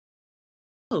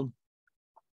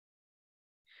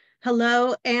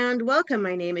Hello and welcome.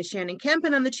 My name is Shannon Kemp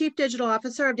and I'm the Chief Digital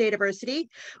Officer of DATAVERSITY.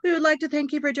 We would like to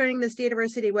thank you for joining this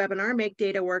DATAVERSITY webinar, Make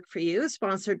Data Work for You,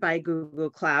 sponsored by Google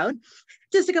Cloud.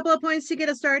 Just a couple of points to get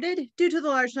us started. Due to the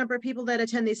large number of people that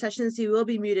attend these sessions, you will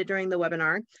be muted during the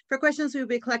webinar. For questions, we will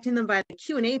be collecting them via the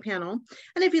Q&A panel.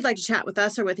 And if you'd like to chat with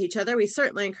us or with each other, we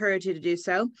certainly encourage you to do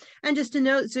so. And just to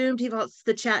note, Zoom defaults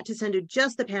the chat to send to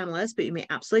just the panelists, but you may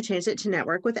absolutely change it to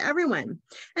network with everyone.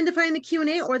 And to find the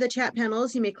Q&A or the chat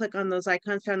panels, you may click on those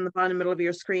icons found in the bottom middle of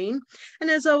your screen. And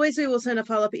as always, we will send a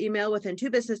follow-up email within 2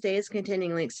 business days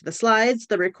containing links to the slides,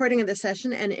 the recording of the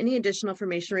session, and any additional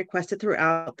information requested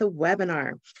throughout the webinar.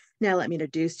 Now, let me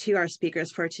introduce to you our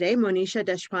speakers for today, Monisha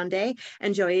Deshpande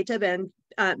and Joyita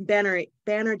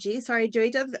Banerjee. Sorry,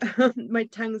 Joyita, my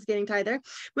tongue's getting tied there.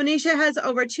 Monisha has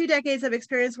over 2 decades of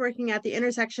experience working at the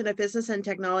intersection of business and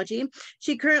technology.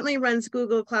 She currently runs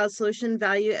Google Cloud Solution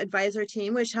Value Advisor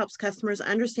Team, which helps customers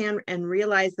understand and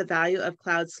realize the value of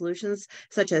cloud solutions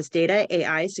such as data,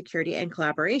 AI, security, and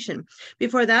collaboration.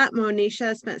 Before that,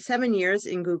 Monisha spent 7 years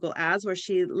in Google Ads, where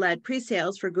she led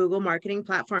pre-sales for Google Marketing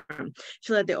Platform.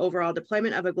 She led the overall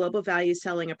deployment of a global value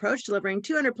selling approach, delivering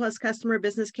 200 plus customer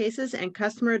business cases and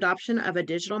customer adoption of a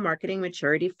digital marketing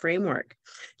maturity framework.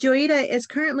 Joyita is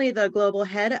currently the global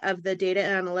head of the data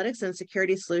analytics and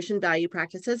security solution value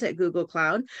practices at Google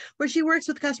Cloud, where she works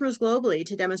with customers globally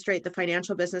to demonstrate the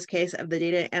financial business case of the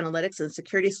data analytics and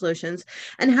security solutions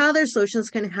and how their solutions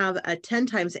can have a 10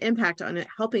 times impact on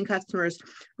helping customers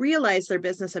realize their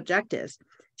business objectives.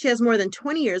 She has more than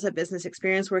 20 years of business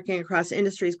experience working across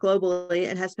industries globally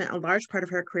and has spent a large part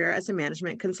of her career as a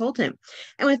management consultant.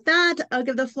 And with that, I'll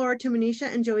give the floor to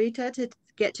Monisha and Joyita to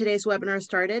get today's webinar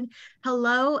started.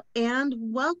 Hello and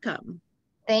welcome.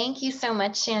 Thank you so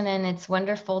much, Shannon. It's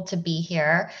wonderful to be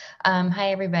here.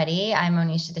 Hi, everybody. I'm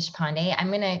Monisha Deshpande. I'm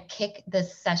going to kick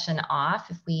this session off.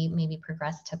 If we maybe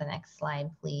progress to the next slide,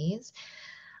 please.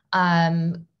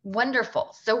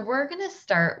 Wonderful. So we're going to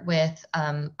start with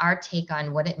our take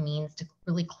on what it means to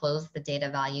really close the data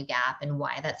value gap and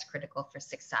why that's critical for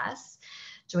success.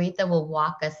 Joyita will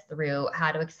walk us through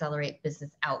how to accelerate business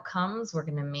outcomes. We're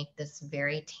going to make this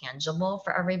very tangible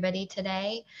for everybody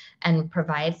today and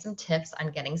provide some tips on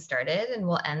getting started. And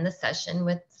we'll end the session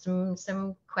with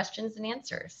some questions and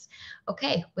answers.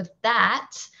 Okay, with that,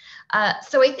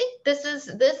 so I think this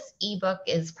ebook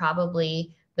is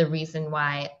probably the reason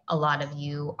why a lot of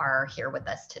you are here with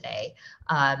us today.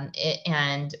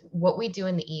 And what we do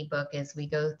in the ebook is we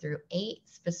go through 8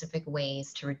 specific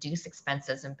ways to reduce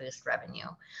expenses and boost revenue.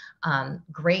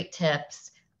 Great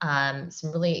tips,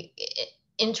 some really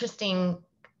interesting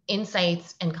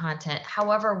insights and content.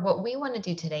 However, what we want to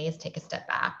do today is take a step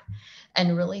back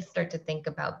and really start to think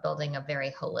about building a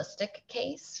very holistic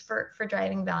case for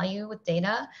driving value with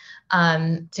data,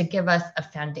 to give us a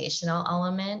foundational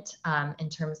element in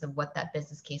terms of what that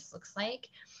business case looks like,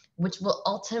 which will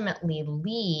ultimately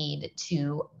lead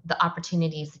to the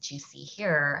opportunities that you see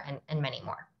here and many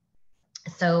more.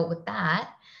 So with that,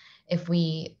 if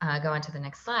we go on to the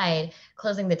next slide,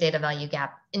 closing the data value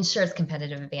gap ensures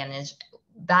competitive advantage.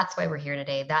 That's why we're here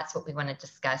today. That's what we want to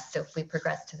discuss. So if we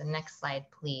progress to the next slide,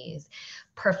 please.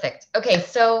 Perfect. Okay,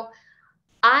 so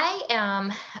I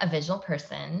am a visual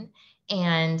person,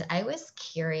 and I was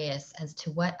curious as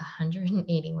to what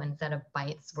 181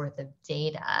 zettabytes worth of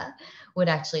data would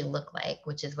actually look like,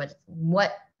 which is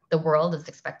what the world is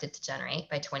expected to generate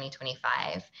by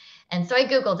 2025. And so I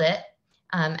Googled it,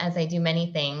 as I do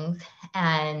many things,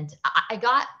 and I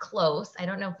got close. I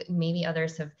don't know if maybe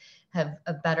others have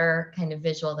a better kind of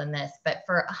visual than this, but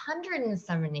for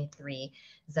 173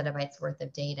 zettabytes worth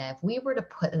of data, if we were to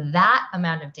put that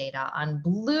amount of data on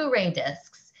Blu-ray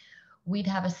discs, we'd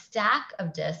have a stack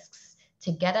of discs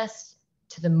to get us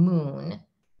to the moon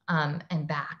and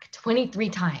back 23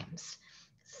 times.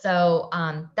 So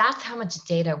that's how much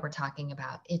data we're talking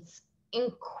about. It's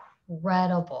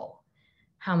incredible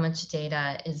how much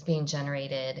data is being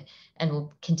generated and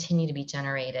will continue to be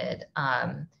generated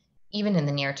even in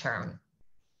the near term.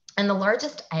 And the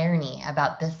largest irony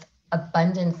about this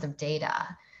abundance of data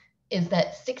is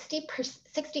that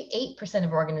 68%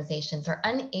 of organizations are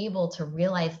unable to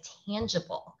realize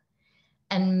tangible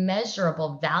and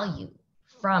measurable value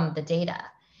from the data.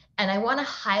 And I want to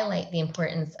highlight the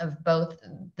importance of both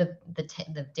the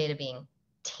data being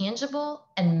tangible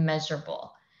and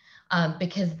measurable,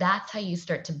 because that's how you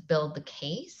start to build the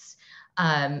case.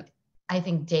 I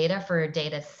think data for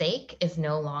data's sake is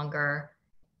no longer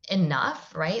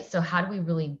enough, right? So how do we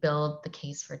really build the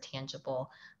case for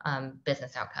tangible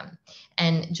business outcome?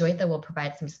 And Joyita will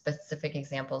provide some specific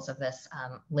examples of this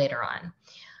later on.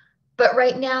 But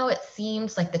right now, it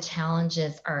seems like the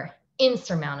challenges are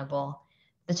insurmountable.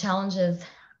 The challenges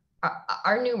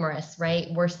are numerous, right?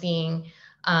 We're seeing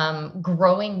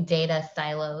growing data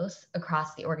silos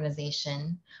across the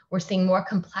organization. We're seeing more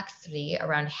complexity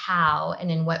around how and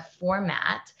in what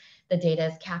format the data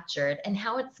is captured and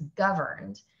how it's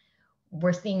governed.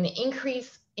 We're seeing the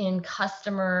increase in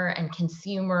customer and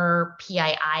consumer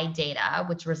PII data,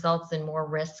 which results in more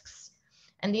risks.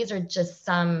 And these are just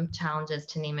some challenges,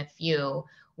 to name a few.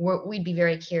 We'd be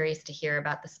very curious to hear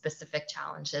about the specific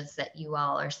challenges that you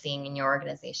all are seeing in your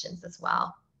organizations as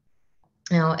well.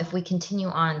 Now, if we continue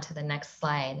on to the next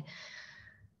slide.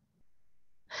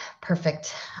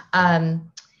 Perfect.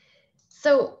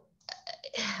 So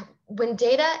when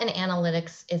data and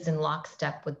analytics is in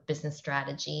lockstep with business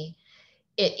strategy,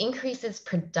 it increases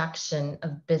production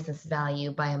of business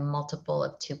value by a multiple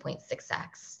of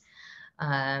 2.6x.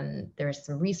 There's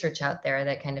some research out there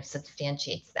that kind of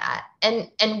substantiates that.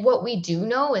 And what we do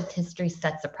know is history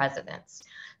sets a precedent.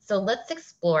 So let's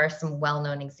explore some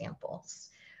well-known examples.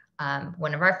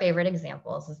 One of our favorite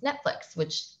examples is Netflix,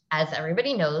 which, as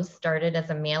everybody knows, started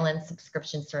as a mail-in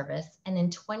subscription service, and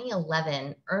in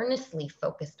 2011 earnestly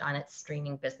focused on its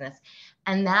streaming business.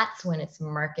 And that's when its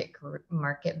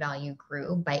market value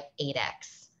grew by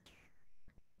 8x.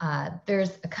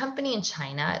 There's a company in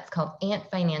China, it's called Ant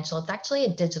Financial. It's actually a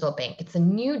digital bank. It's a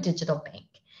new digital bank.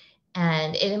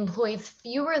 And it employs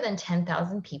fewer than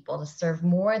 10,000 people to serve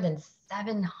more than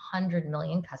 700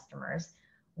 million customers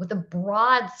with a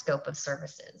broad scope of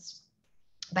services.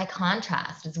 By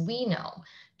contrast, as we know,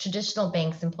 traditional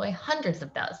banks employ hundreds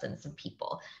of thousands of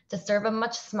people to serve a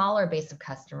much smaller base of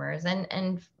customers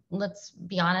and let's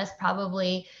be honest,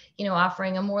 probably,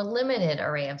 offering a more limited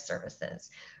array of services,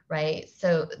 right?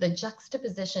 So the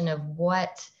juxtaposition of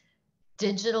what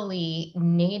digitally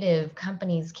native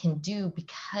companies can do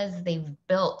because they've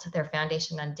built their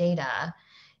foundation on data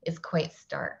is quite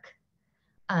stark.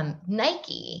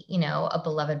 Nike, a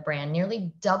beloved brand,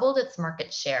 nearly doubled its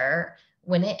market share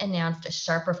when it announced a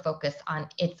sharper focus on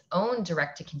its own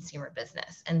direct-to-consumer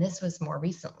business. And this was more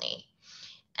recently.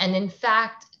 And in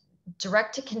fact,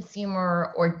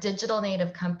 direct-to-consumer or digital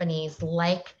native companies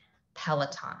like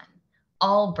Peloton,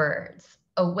 Allbirds,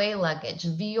 Away Luggage,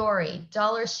 Viore,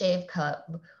 Dollar Shave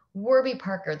Club, Warby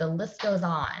Parker, the list goes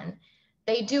on.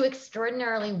 They do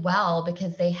extraordinarily well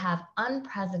because they have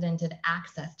unprecedented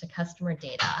access to customer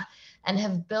data and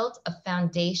have built a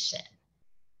foundation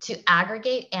to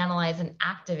aggregate, analyze, and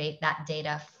activate that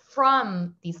data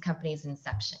from these companies'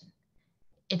 inception.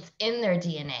 It's in their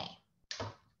DNA,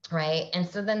 right? And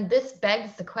so then this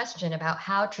begs the question about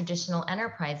how traditional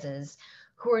enterprises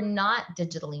who are not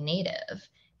digitally native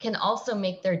can also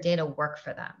make their data work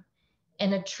for them.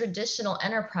 In a traditional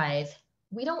enterprise,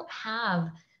 we don't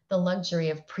have the luxury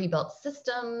of pre-built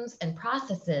systems and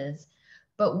processes,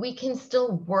 but we can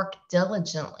still work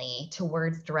diligently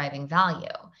towards deriving value.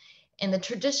 In the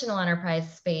traditional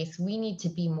enterprise space, we need to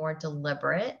be more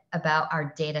deliberate about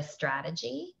our data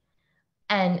strategy.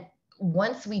 And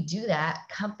once we do that,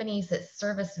 companies that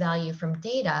service value from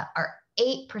data are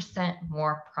 8%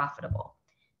 more profitable.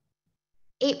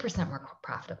 8% more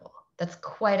profitable. That's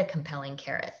quite a compelling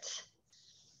carrot.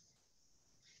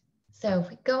 So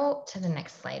if we go to the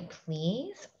next slide,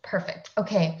 please. Perfect.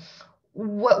 Okay.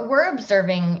 What we're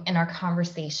observing in our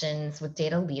conversations with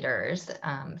data leaders,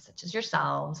 such as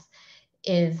yourselves,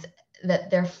 is that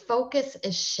their focus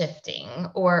is shifting,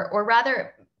 or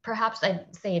rather, perhaps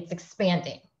I'd say it's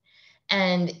expanding.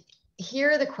 And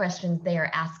here are the questions they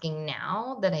are asking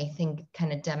now that I think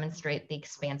kind of demonstrate the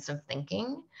expansive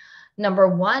thinking. Number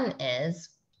one is,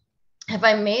 have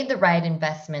I made the right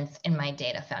investments in my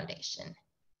data foundation?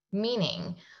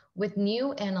 Meaning, with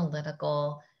new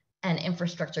analytical and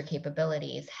infrastructure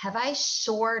capabilities, have I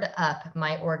shored up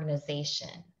my organization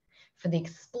for the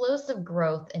explosive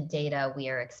growth in data we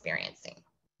are experiencing?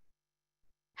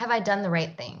 Have I done the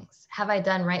right things? Have I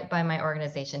done right by my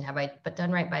organization? Have I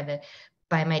done right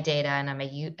by my data? And am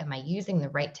I using the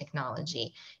right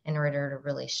technology in order to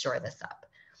really shore this up?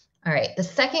 All right, the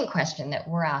second question that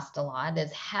we're asked a lot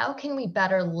is, how can we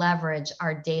better leverage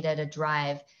our data to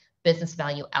drive business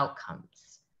value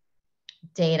outcomes?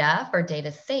 Data for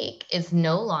data's sake is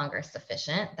no longer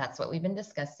sufficient. That's what we've been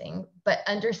discussing. But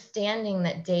understanding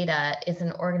that data is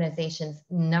an organization's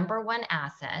number one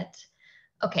asset.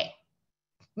 Okay,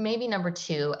 maybe number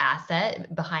two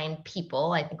asset behind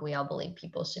people. I think we all believe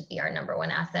people should be our number one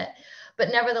asset.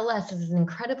 But nevertheless, this is an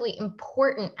incredibly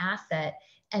important asset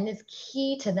and is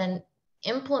key to then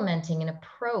implementing an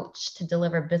approach to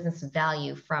deliver business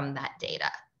value from that data.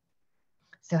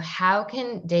 So how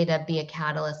can data be a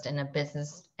catalyst in a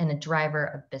business and a driver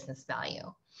of business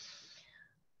value?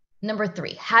 Number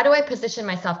 3, how do I position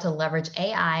myself to leverage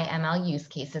AI, ML use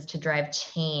cases to drive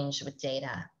change with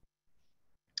data?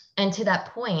 And to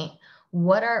that point,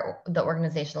 what are the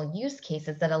organizational use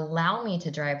cases that allow me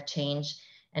to drive change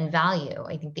and value?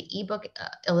 I think the ebook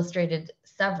illustrated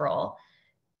several.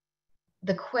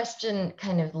 The question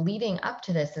kind of leading up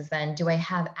to this is then, do I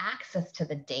have access to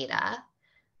the data,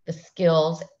 the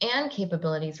skills and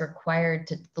capabilities required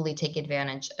to fully take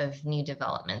advantage of new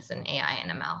developments in AI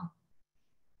and ML?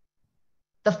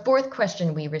 The 4th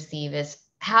question we receive is,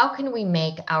 how can we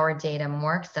make our data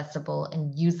more accessible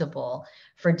and usable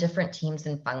for different teams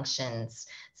and functions?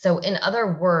 So in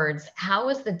other words, how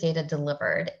is the data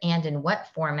delivered and in what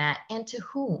format and to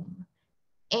whom?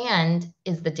 And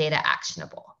is the data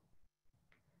actionable?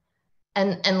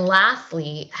 And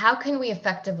lastly, how can we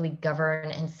effectively govern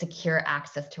and secure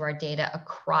access to our data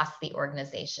across the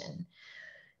organization?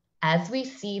 As we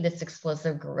see this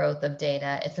explosive growth of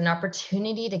data, it's an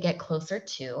opportunity to get closer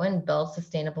to and build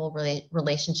sustainable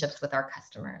relationships with our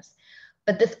customers.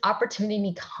 But this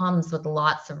opportunity comes with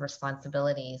lots of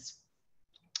responsibilities,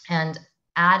 and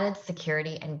added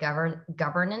security and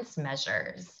governance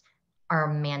measures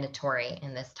are mandatory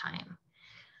in this time.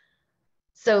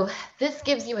 So this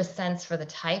gives you a sense for the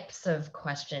types of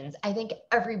questions I think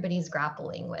everybody's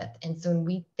grappling with. And so when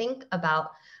we think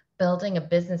about building a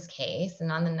business case,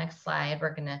 and on the next slide,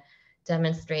 we're going to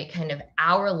demonstrate kind of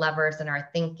our levers and our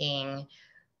thinking.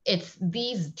 It's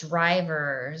these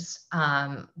drivers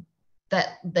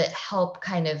that help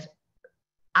kind of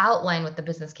outline what the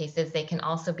business case is. They can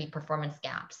also be performance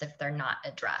gaps if they're not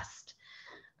addressed.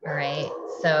 All right.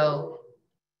 So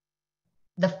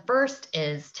the first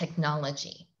is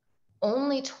technology.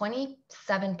 Only 27%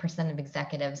 of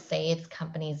executives say its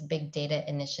company's big data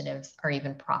initiatives are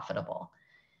even profitable.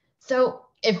 So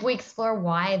if we explore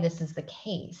why this is the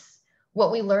case,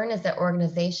 what we learn is that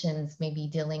organizations may be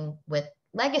dealing with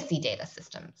legacy data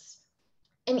systems.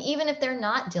 And even if they're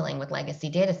not dealing with legacy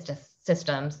data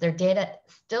systems, their data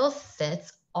still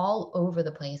sits all over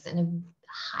the place in a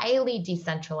highly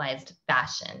decentralized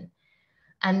fashion.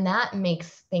 And that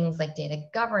makes things like data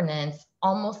governance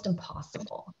almost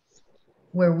impossible,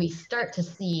 where we start to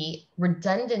see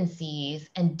redundancies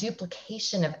and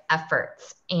duplication of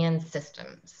efforts and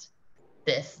systems.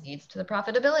 This leads to the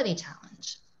profitability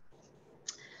challenge.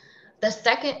 The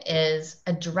second is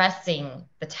addressing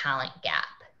the talent gap.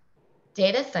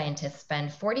 Data scientists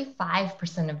spend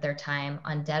 45% of their time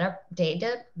on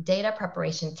data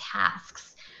preparation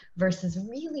tasks versus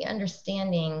really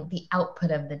understanding the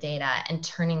output of the data and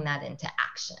turning that into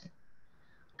action.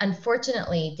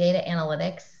 Unfortunately, data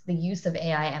analytics, the use of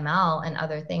AI, ML, and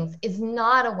other things is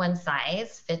not a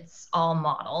one-size-fits-all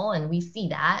model, and we see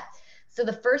that. So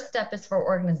the first step is for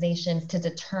organizations to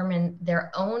determine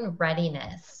their own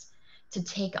readiness to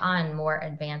take on more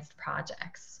advanced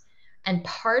projects. And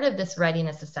part of this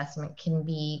readiness assessment can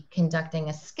be conducting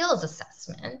a skills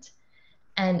assessment,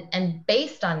 and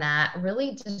based on that,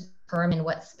 really determine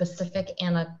what specific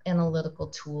analytical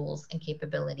tools and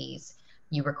capabilities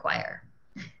you require.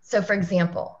 So for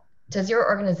example, does your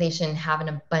organization have an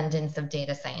abundance of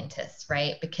data scientists,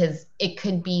 right? Because it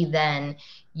could be then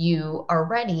you are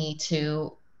ready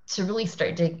to really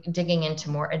start digging into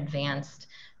more advanced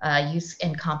use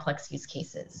and complex use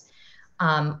cases.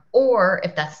 Or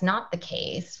if that's not the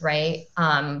case, right,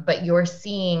 but you're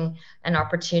seeing an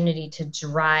opportunity to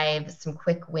drive some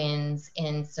quick wins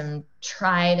in some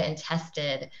tried and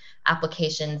tested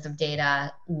applications of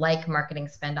data like marketing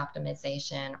spend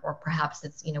optimization, or perhaps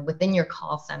it's within your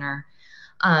call center,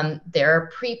 there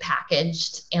are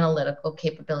prepackaged analytical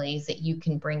capabilities that you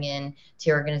can bring in to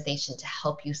your organization to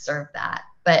help you serve that.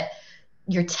 But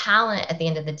your talent at the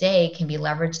end of the day can be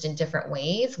leveraged in different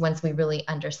ways once we really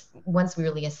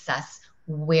assess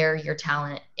where your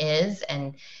talent is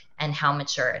and how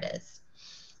mature it is.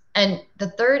 And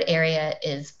the third area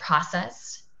is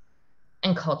process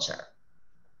and culture.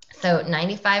 So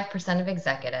 95% of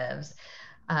executives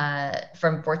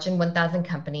from Fortune 1000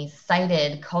 companies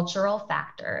cited cultural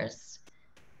factors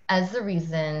as the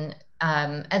reason,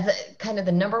 kind of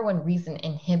the number one reason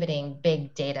inhibiting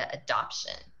big data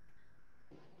adoption.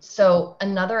 So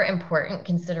another important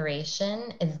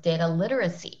consideration is data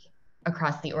literacy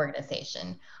across the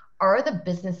organization. Are the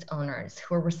business owners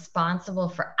who are responsible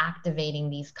for activating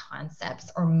these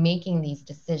concepts or making these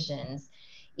decisions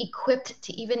equipped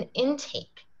to even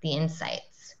intake the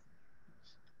insights?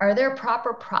 Are there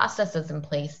proper processes in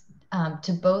place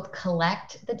to both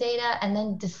collect the data and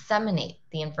then disseminate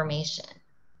the information?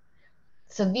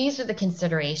 So these are the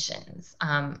considerations,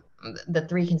 the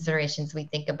 3 considerations we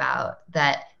think about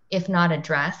that if not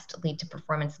addressed, lead to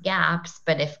performance gaps,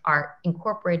 but if are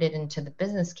incorporated into the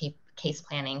business case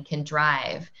planning, can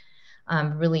drive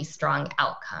really strong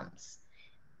outcomes.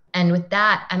 And with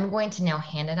that, I'm going to now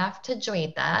hand it off to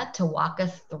Joyita to walk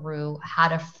us through how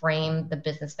to frame the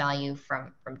business value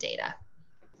from data.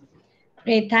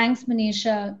 Great. Thanks,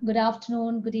 Manisha. Good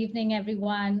afternoon, good evening,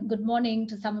 everyone. Good morning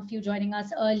to some of you joining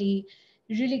us early.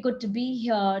 Really good to be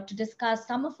here to discuss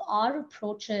some of our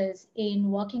approaches in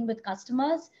working with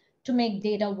customers to make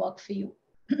data work for you.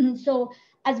 So,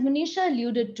 as Manisha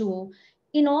alluded to,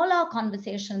 in all our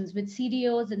conversations with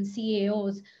CDOs and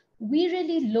CAOs, we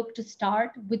really look to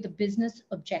start with the business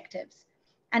objectives.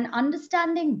 And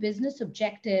understanding business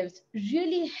objectives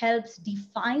really helps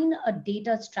define a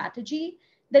data strategy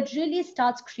that really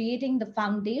starts creating the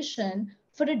foundation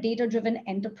for a data-driven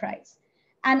enterprise.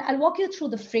 And I'll walk you through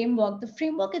the framework. The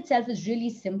framework itself is really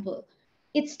simple.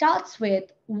 It starts with,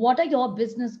 what are your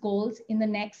business goals in the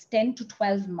next 10 to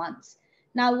 12 months?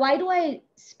 Now, why do I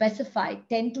specify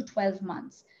 10 to 12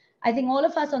 months? I think all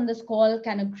of us on this call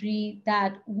can agree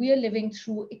that we're living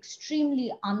through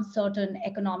extremely uncertain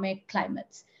economic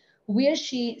climates. We're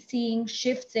seeing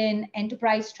shifts in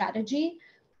enterprise strategy,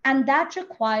 and that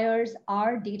requires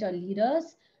our data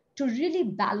leaders to really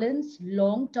balance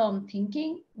long-term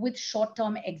thinking with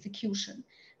short-term execution.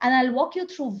 And I'll walk you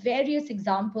through various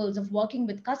examples of working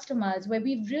with customers where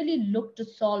we've really looked to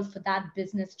solve for that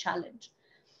business challenge.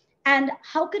 And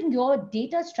how can your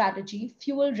data strategy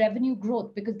fuel revenue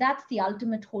growth? Because that's the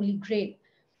ultimate holy grail.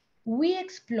 We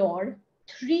explore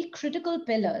 3 critical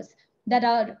pillars that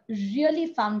are really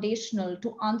foundational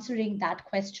to answering that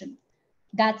question.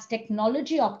 That's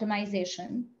technology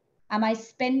optimization. Am I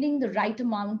spending the right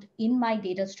amount in my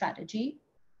data strategy?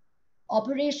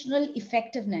 Operational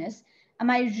effectiveness. Am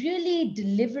I really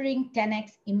delivering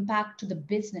 10x impact to the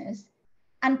business?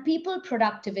 And people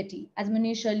productivity, as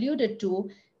Manisha alluded to,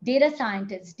 data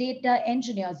scientists, data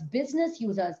engineers, business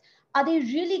users, are they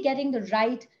really getting the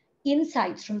right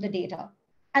insights from the data?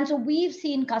 And so we've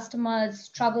seen customers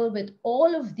struggle with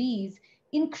all of these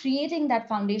in creating that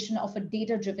foundation of a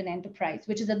data-driven enterprise,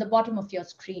 which is at the bottom of your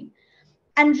screen.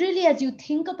 And really, as you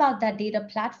think about that data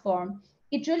platform,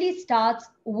 it really starts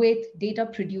with data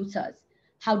producers,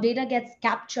 how data gets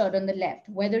captured on the left,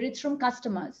 whether it's from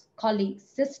customers, colleagues,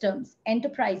 systems,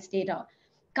 enterprise data,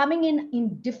 coming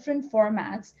in different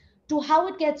formats, to how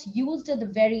it gets used at the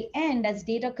very end as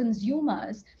data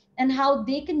consumers and how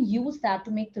they can use that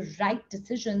to make the right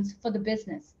decisions for the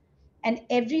business. And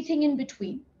everything in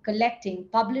between, collecting,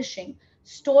 publishing,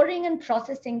 storing and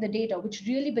processing the data, which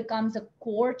really becomes a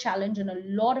core challenge in a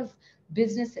lot of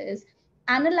businesses,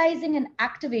 analyzing and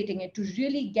activating it to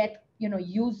really get,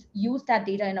 use that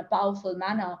data in a powerful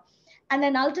manner. And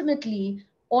then ultimately,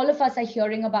 all of us are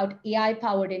hearing about AI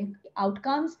powered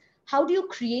outcomes. How do you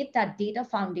create that data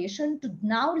foundation to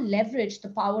now leverage the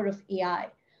power of AI?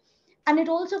 And it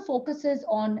also focuses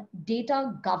on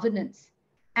data governance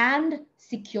and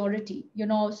security.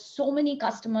 So many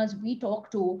customers we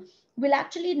talk to will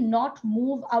actually not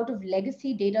move out of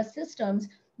legacy data systems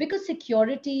because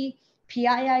security,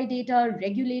 PII data,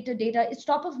 regulated data is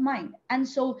top of mind. And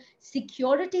so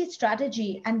security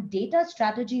strategy and data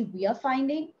strategy, we are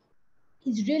finding,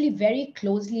 is really very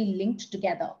closely linked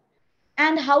together.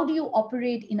 And how do you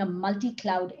operate in a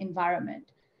multi-cloud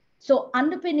environment? So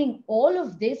underpinning all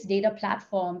of this data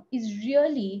platform is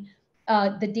really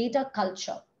the data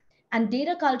culture, and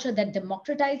data culture that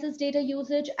democratizes data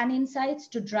usage and insights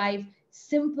to drive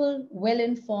simple,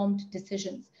 well-informed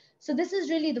decisions. So this is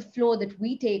really the flow that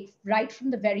we take right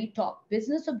from the very top,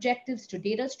 business objectives to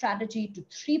data strategy to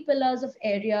 3 pillars of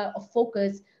area of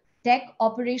focus, tech,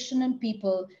 operation, and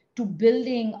people, to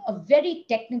building a very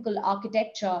technical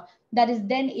architecture that is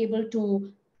then able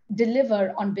to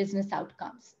deliver on business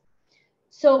outcomes.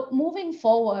 So moving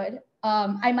forward,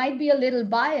 I might be a little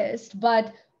biased,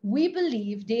 but we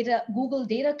believe Google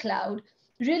Data Cloud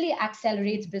really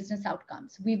accelerates business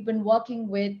outcomes. We've been working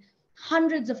with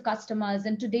hundreds of customers,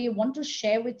 and today want to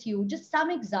share with you just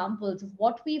some examples of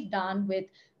what we've done with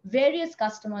various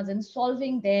customers in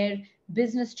solving their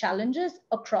business challenges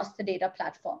across the data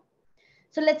platform.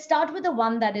 So let's start with the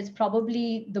one that is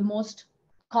probably the most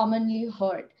commonly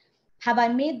heard. Have I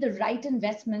made the right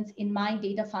investments in my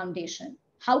data foundation?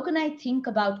 How can I think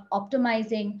about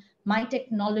optimizing my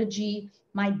technology,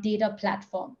 my data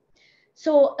platform?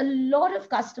 So a lot of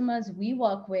customers we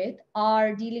work with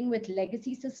are dealing with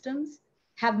legacy systems,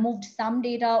 have moved some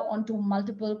data onto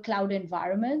multiple cloud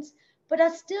environments, but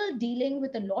are still dealing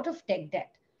with a lot of tech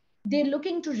debt. They're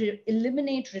looking to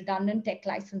eliminate redundant tech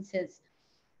licenses.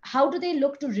 How do they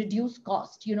look to reduce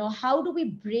cost? How do we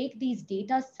break these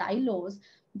data silos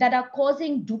that are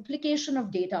causing duplication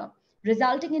of data,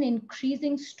 resulting in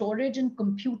increasing storage and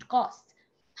compute costs?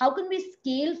 How can we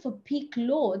scale for peak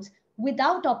loads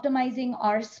without optimizing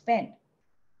our spend?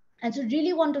 And so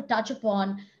really want to touch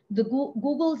upon the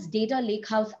Google's data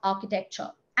lakehouse architecture.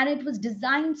 And it was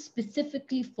designed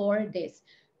specifically for this,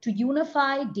 to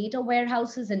unify data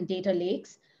warehouses and data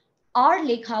lakes. Our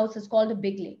lakehouse is called a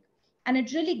big lake, and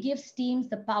it really gives teams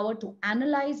the power to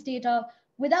analyze data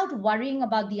without worrying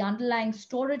about the underlying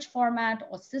storage format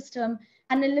or system,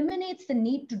 and eliminates the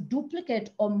need to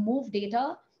duplicate or move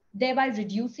data, thereby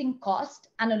reducing cost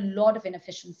and a lot of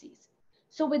inefficiencies.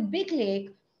 So with Big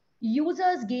Lake,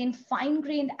 users gain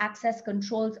fine-grained access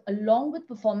controls along with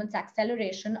performance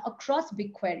acceleration across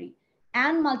BigQuery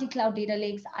and multi-cloud data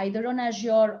lakes, either on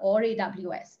Azure or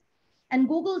AWS. And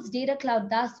Google's Data Cloud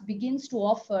thus begins to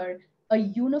offer a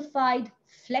unified,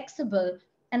 flexible,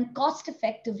 and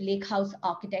cost-effective lakehouse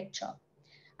architecture.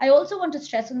 I also want to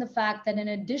stress on the fact that in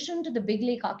addition to the Big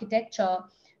Lake architecture,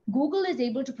 Google is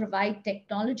able to provide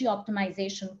technology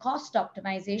optimization, cost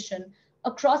optimization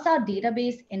across our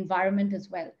database environment as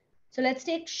well. So let's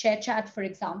take ShareChat, for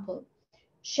example.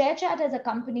 ShareChat as a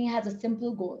company has a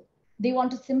simple goal. They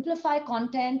want to simplify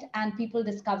content and people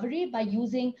discovery by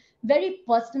using very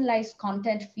personalized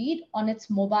content feed on its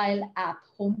mobile app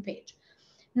homepage.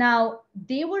 Now,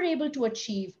 they were able to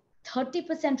achieve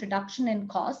 30% reduction in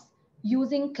costs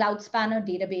using Cloud Spanner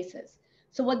databases.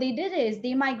 So what they did is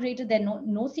they migrated their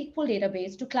NoSQL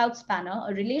database to Cloud Spanner,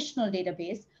 a relational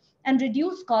database, and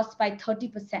reduced costs by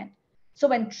 30%. So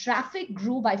when traffic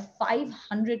grew by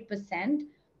 500%,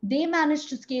 they managed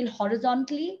to scale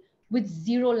horizontally with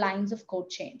 0 lines of code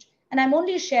change. And I'm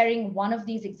only sharing one of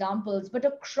these examples, but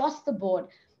across the board,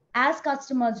 as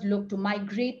customers look to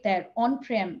migrate their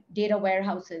on-prem data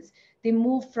warehouses, they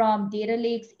move from data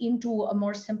lakes into a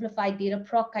more simplified data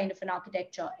proc kind of an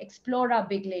architecture, explore our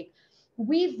Big Lake.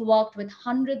 We've worked with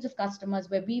hundreds of customers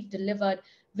where we've delivered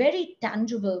very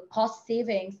tangible cost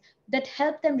savings that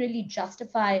help them really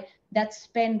justify that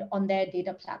spend on their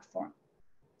data platform.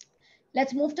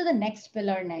 Let's move to the next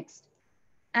pillar next,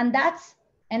 and that's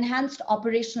enhanced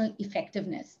operational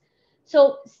effectiveness.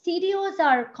 So CDOs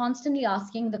are constantly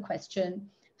asking the question,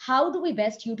 how do we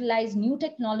best utilize new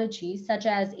technologies such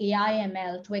as AI,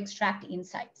 ML to extract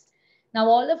insights? Now,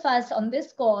 all of us on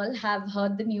this call have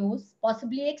heard the news,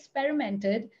 possibly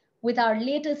experimented with our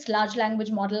latest large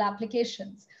language model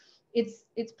applications.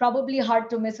 It's probably hard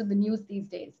to miss in the news these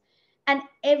days. And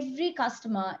every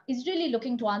customer is really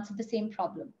looking to answer the same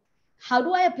problem. How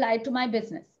do I apply it to my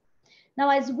business? Now,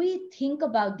 as we think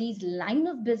about these line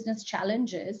of business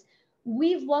challenges,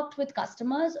 we've worked with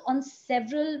customers on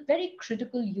several very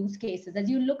critical use cases as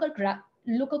you look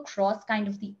across kind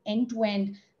of the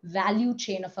end-to-end value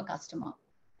chain of a customer.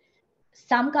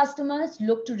 Some customers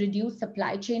look to reduce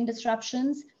supply chain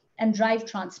disruptions and drive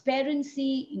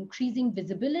transparency, increasing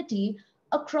visibility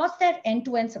across their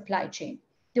end-to-end supply chain.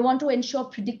 They want to ensure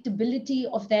predictability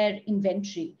of their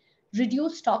inventory,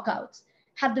 reduce stockouts,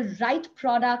 have the right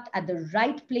product at the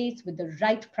right place with the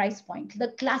right price point, the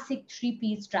classic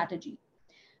 3P strategy.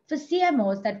 For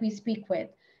CMOs that we speak with,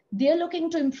 they're looking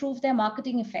to improve their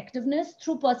marketing effectiveness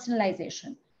through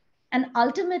personalization and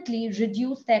ultimately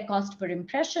reduce their cost per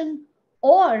impression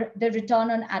or the return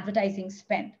on advertising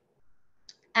spend.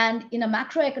 And in a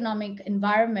macroeconomic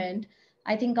environment,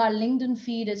 I think our LinkedIn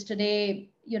feed is today,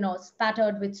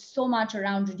 spattered with so much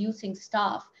around reducing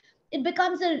staff. It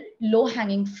becomes a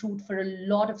low-hanging fruit for a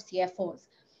lot of CFOs.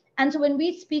 And so when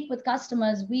we speak with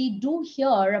customers, we do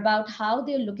hear about how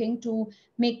they're looking to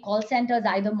make call centers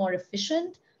either more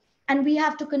efficient. And we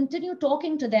have to continue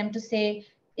talking to them to say,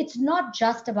 it's not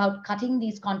just about cutting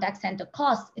these contact center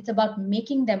costs, it's about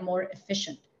making them more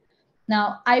efficient.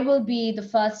 Now, I will be the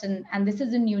first, and this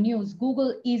is in new news,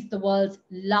 Google is the world's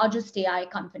largest AI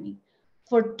company.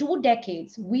 For 2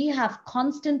 decades, we have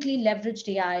constantly leveraged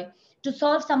AI to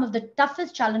solve some of the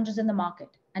toughest challenges in the market.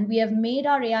 And we have made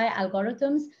our AI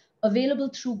algorithms available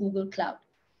through Google Cloud.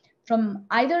 From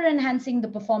either enhancing the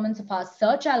performance of our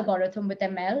search algorithm with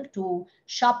ML to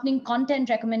sharpening content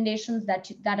recommendations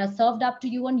that are served up to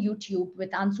you on YouTube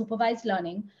with unsupervised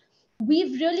learning,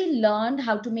 we've really learned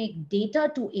how to make data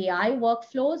to AI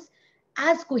workflows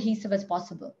as cohesive as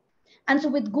possible. And so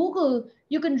with Google,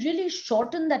 you can really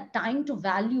shorten that time to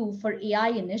value for AI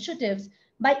initiatives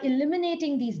by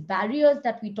eliminating these barriers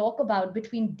that we talk about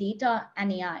between data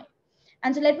and AI.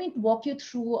 And so let me walk you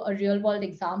through a real world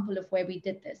example of where we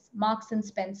did this. Marks and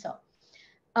Spencer.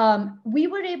 We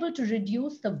were able to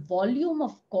reduce the volume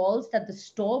of calls that the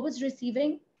store was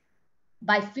receiving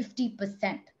by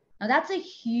 50%. Now that's a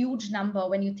huge number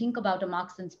when you think about a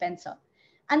Marks and Spencer.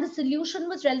 And the solution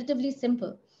was relatively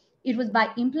simple. It was by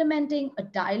implementing a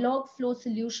dialogue flow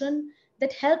solution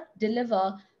that helped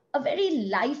deliver a very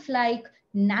lifelike,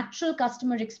 natural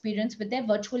customer experience with their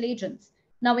virtual agents.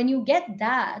 Now, when you get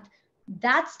that,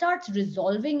 that starts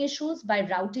resolving issues by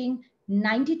routing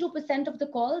 92% of the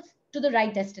calls to the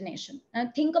right destination.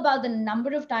 And think about the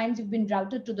number of times you've been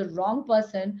routed to the wrong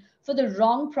person for the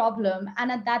wrong problem.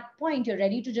 And at that point, you're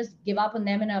ready to just give up on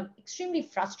them in an extremely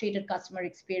frustrated customer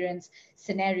experience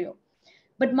scenario.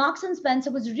 But Marks and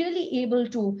Spencer was really able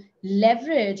to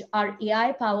leverage our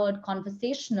AI-powered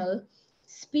conversational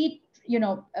speech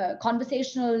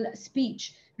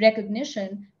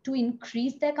recognition to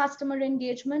increase their customer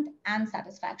engagement and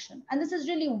satisfaction. And this is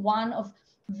really one of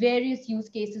various use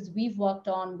cases we've worked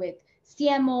on with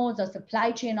CMOs or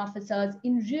supply chain officers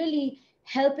in really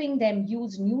helping them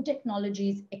use new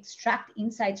technologies, extract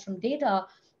insights from data,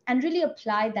 and really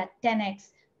apply that 10x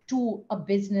to a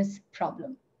business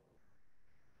problem.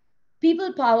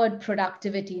 People powered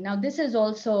productivity. Now, this is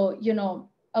also,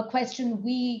 a question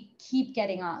we keep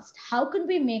getting asked. How can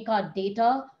we make our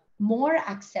data more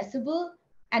accessible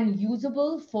and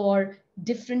usable for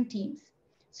different teams?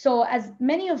 So as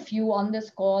many of you on this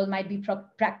call might be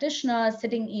practitioners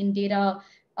sitting in data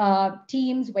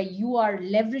teams where you are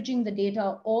leveraging the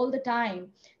data all the time.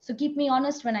 So keep me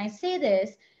honest when I say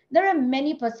this, there are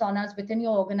many personas within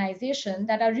your organization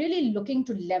that are really looking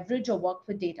to leverage or work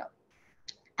with data.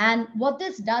 And what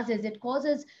this does is it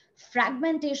causes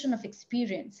fragmentation of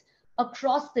experience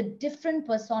across the different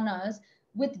personas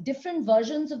with different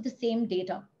versions of the same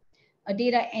data. A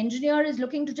data engineer is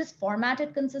looking to just format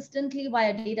it consistently, while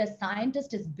a data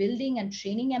scientist is building and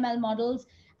training ML models,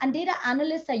 and data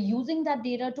analysts are using that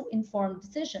data to inform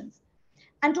decisions.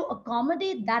 And to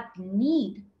accommodate that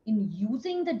need in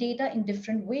using the data in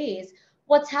different ways,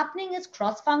 what's happening is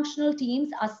cross-functional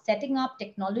teams are setting up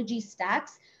technology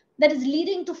stacks that is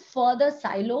leading to further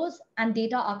silos and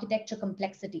data architecture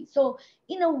complexity. So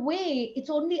in a way, it's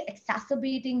only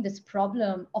exacerbating this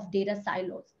problem of data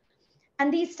silos.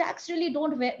 And these stacks really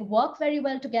don't work very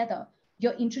well together.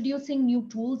 You're introducing new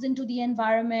tools into the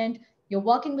environment. You're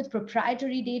working with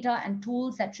proprietary data and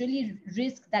tools that really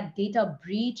risk that data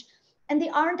breach. And they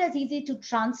aren't as easy to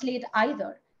translate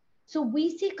either. So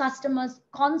we see customers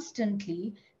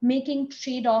constantly making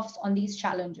trade-offs on these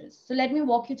challenges. So let me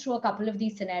walk you through a couple of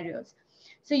these scenarios.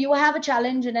 So you have a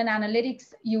challenge in an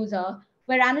analytics user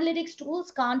where analytics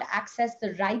tools can't access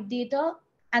the right data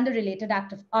and the related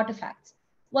artifacts.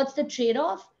 What's the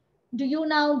trade-off? Do you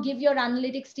now give your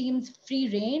analytics teams free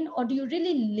rein, or do you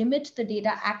really limit the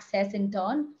data access in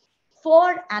turn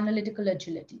for analytical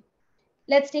agility?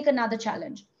 Let's take another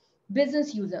challenge.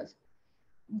 Business users.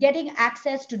 Getting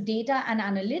access to data and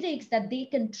analytics that they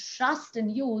can trust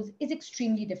and use is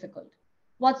extremely difficult.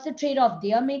 What's the trade-off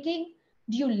they are making?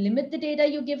 Do you limit the data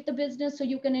you give the business so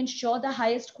you can ensure the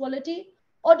highest quality?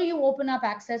 Or do you open up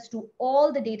access to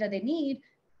all the data they need,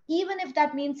 even if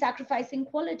that means sacrificing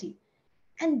quality?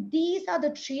 And these are the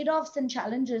trade-offs and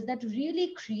challenges that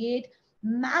really create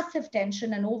massive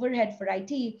tension and overhead for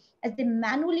IT as they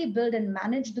manually build and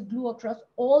manage the glue across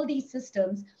all these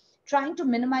systems, trying to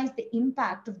minimize the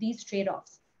impact of these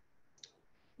trade-offs.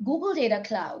 Google Data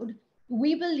Cloud,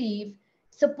 we believe,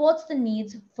 supports the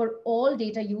needs for all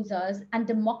data users and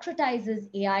democratizes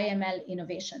AI/ML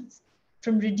innovations,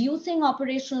 from reducing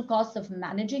operational costs of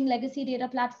managing legacy data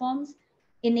platforms,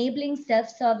 enabling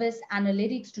self-service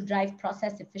analytics to drive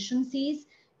process efficiencies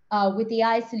with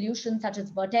AI solutions such as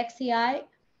Vertex AI,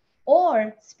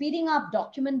 or speeding up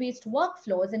document-based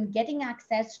workflows and getting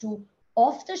access to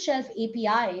off-the-shelf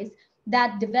APIs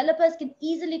that developers can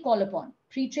easily call upon,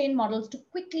 pre-trained models to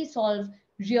quickly solve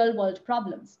real-world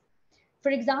problems.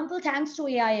 For example, thanks to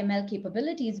AI/ML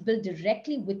capabilities built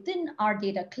directly within our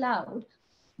data cloud,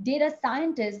 data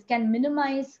scientists can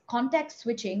minimize context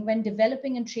switching when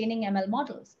developing and training ML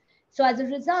models. So as a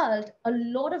result, a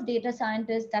lot of data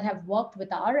scientists that have worked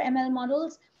with our ML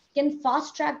models can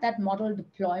fast track that model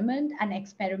deployment and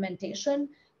experimentation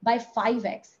by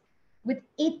 5x with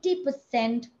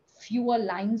 80% fewer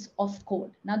lines of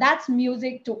code. Now that's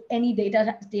music to any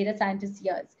data scientist's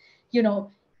ears.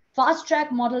 Fast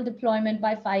track model deployment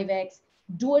by 5x,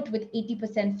 do it with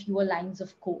 80% fewer lines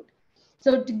of code.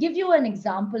 So to give you an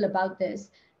example about this,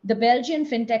 the Belgian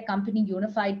fintech company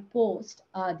Unified Post,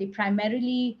 they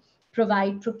primarily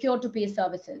provide procure-to-pay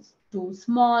services to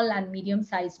small and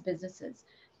medium-sized businesses.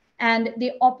 And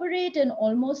they operate in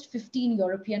almost 15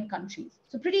 European countries.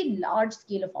 So pretty large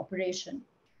scale of operation.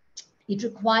 It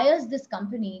requires this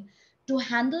company to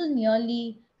handle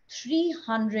nearly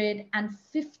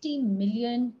 350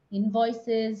 million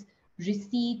invoices,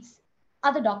 receipts,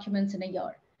 other documents in a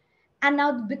year. And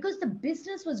now, because the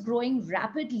business was growing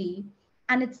rapidly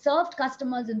and it served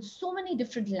customers in so many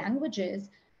different languages,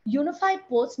 Unified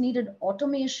Post needed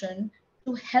automation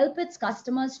to help its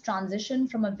customers transition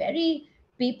from a very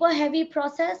paper heavy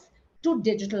process to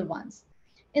digital ones.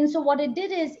 And so, what it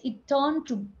did is it turned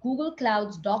to Google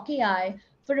Cloud's Doc AI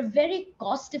for a very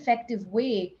cost effective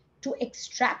way to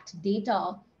extract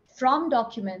data from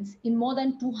documents in more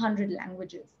than 200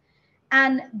 languages.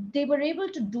 And they were able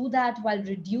to do that while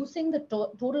reducing the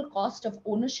total cost of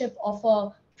ownership of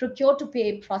a procure to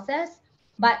pay process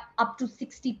by up to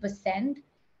 60%.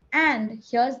 And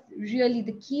here's really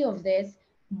the key of this,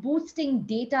 boosting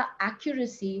data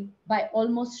accuracy by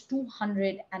almost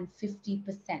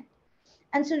 250%.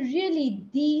 And so, really,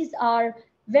 these are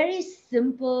very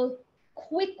simple,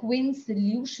 quick win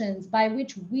solutions by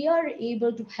which we are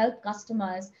able to help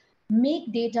customers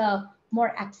make data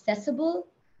more accessible,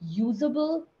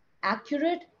 usable,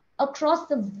 accurate across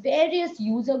the various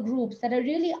user groups that are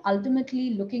really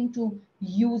ultimately looking to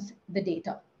use the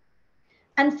data.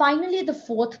 And finally, the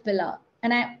fourth pillar,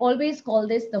 and I always call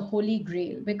this the holy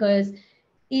grail because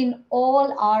in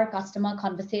all our customer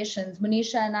conversations,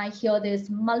 Manisha and I hear this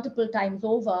multiple times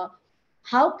over.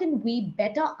 How can we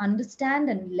better understand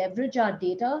and leverage our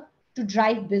data to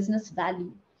drive business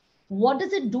value? What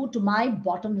does it do to my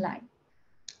bottom line?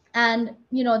 And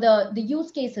the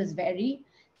use cases vary.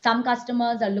 Some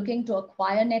customers are looking to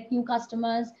acquire net new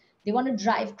customers. They want to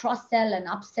drive cross sell and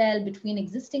upsell between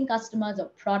existing customers or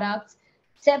products.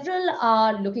 Several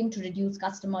are looking to reduce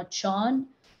customer churn,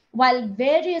 while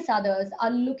various others are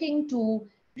looking to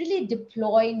really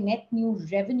deploy net new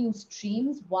revenue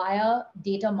streams via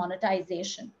data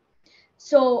monetization.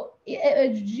 So a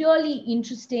really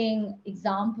interesting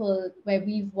example where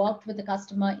we've worked with the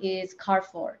customer is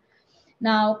Carrefour.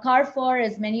 Now, Carrefour,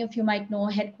 as many of you might know,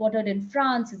 headquartered in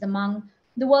France, is among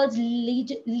the world's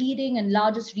leading and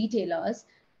largest retailers.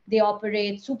 They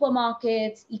operate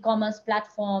supermarkets, e-commerce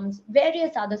platforms,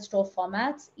 various other store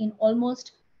formats in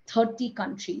almost 30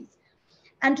 countries.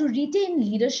 And to retain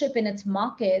leadership in its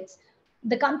markets,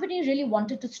 the company really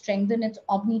wanted to strengthen its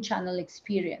omni-channel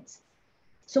experience.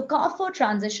 So Carrefour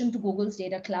transitioned to Google's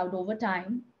data cloud over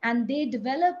time, and they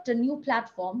developed a new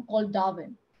platform called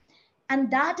Darwin.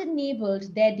 And that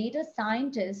enabled their data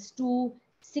scientists to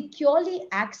securely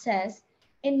access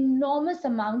enormous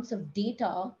amounts of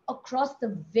data across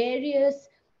the various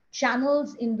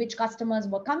channels in which customers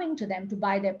were coming to them to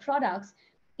buy their products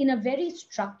in a very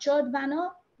structured manner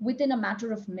within a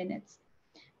matter of minutes.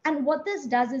 And what this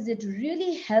does is it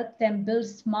really helped them build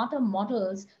smarter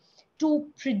models to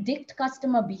predict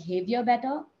customer behavior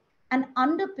better and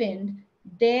underpinned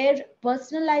their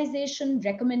personalization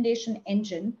recommendation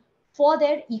engine for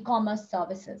their e-commerce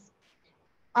services.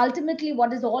 Ultimately,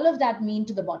 what does all of that mean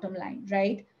to the bottom line,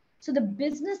 right? So the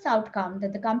business outcome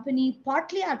that the company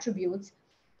partly attributes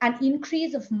an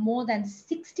increase of more than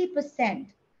 60%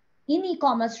 in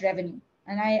e-commerce revenue.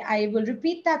 And I will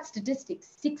repeat that statistic,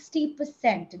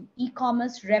 60% in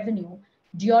e-commerce revenue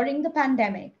during the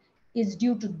pandemic is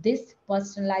due to this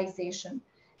personalization.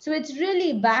 So it's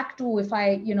really back to, if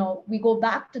we go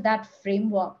back to that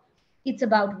framework, it's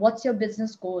about what's your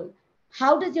business goal?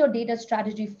 How does your data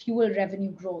strategy fuel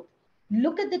revenue growth?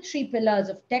 Look at the three pillars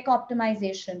of tech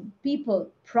optimization, people,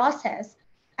 process,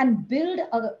 and build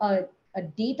a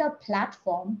data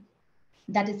platform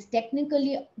that is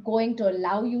technically going to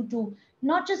allow you to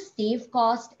not just save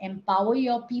cost, empower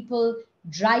your people,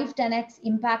 drive 10x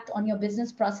impact on your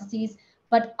business processes,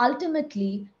 but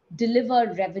ultimately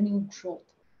deliver revenue growth.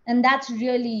 And that's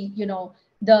really,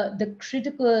 the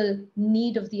critical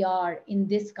need of the hour in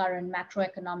this current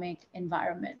macroeconomic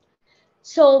environment.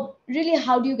 So really,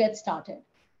 how do you get started?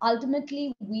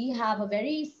 Ultimately, we have a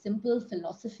very simple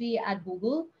philosophy at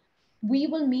Google. We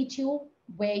will meet you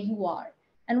where you are.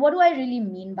 And what do I really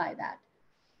mean by that?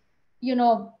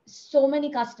 So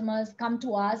many customers come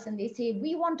to us and they say,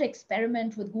 we want to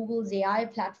experiment with Google's AI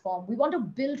platform. We want to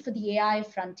build for the AI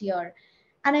frontier.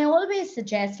 And I always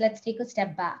suggest, let's take a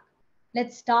step back.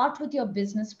 Let's start with your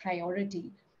business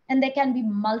priority. And there can be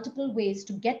multiple ways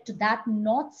to get to that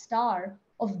North Star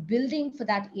of building for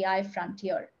that AI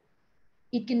frontier.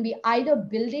 It can be either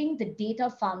building the data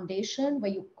foundation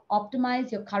where you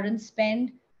optimize your current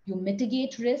spend, you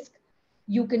mitigate risk.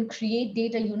 You can create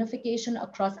data unification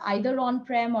across either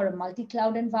on-prem or a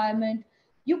multi-cloud environment.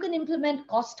 You can implement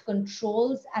cost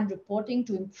controls and reporting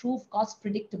to improve cost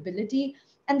predictability.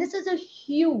 And this is a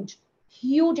huge,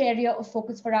 huge area of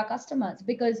focus for our customers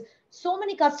because so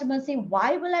many customers say,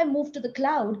 why will I move to the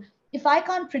cloud if I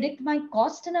can't predict my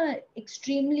cost in an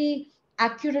extremely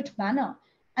accurate manner?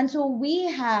 And so we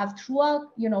have, through our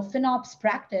FinOps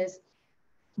practice,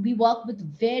 We work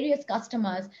with various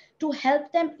customers to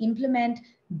help them implement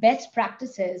best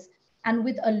practices. And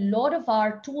with a lot of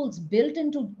our tools built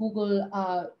into Google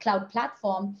Cloud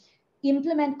Platform,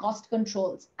 implement cost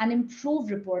controls and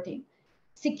improve reporting.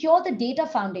 Secure the data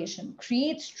foundation,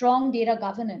 create strong data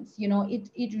governance.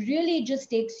 It really just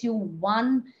takes you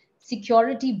one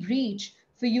security breach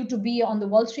for you to be on the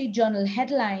Wall Street Journal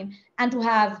headline and to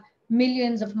have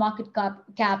millions of market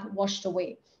cap washed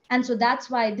away. And so that's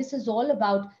why this is all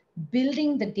about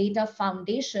building the data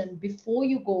foundation before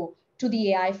you go to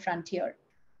the AI frontier.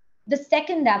 The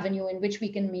second avenue in which we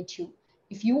can meet you,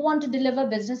 if you want to deliver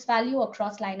business value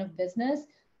across line of business,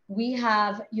 we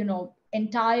have,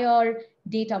 entire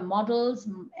data models,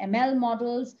 ML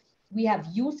models. We have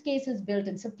use cases built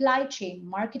in supply chain,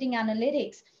 marketing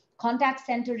analytics, contact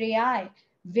center AI,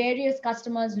 various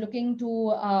customers looking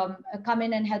to come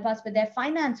in and help us with their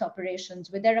finance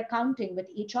operations, with their accounting, with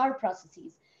HR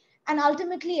processes, and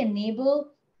ultimately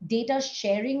enable data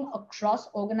sharing across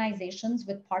organizations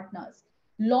with partners,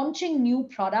 launching new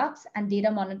products and data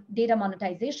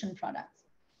monetization products,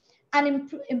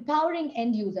 and empowering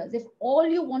end users. If all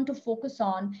you want to focus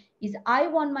on is, I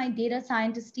want my data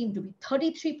scientist team to be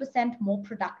 33% more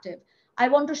productive, I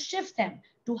want to shift them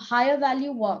to higher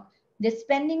value work, they're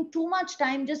spending too much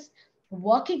time just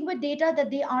working with data that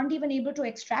they aren't even able to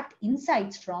extract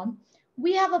insights from,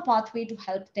 we have a pathway to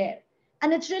help there.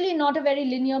 And it's really not a very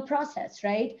linear process,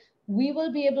 right? We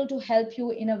will be able to help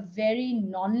you in a very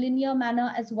non-linear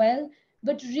manner as well.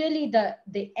 But really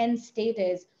the end state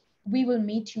is we will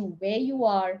meet you where you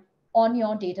are on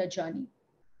your data journey.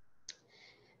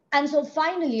 And so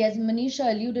finally, as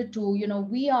Manisha alluded to,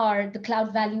 we are the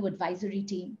Cloud Value Advisory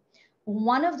team.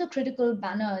 One of the critical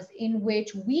banners in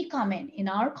which we come in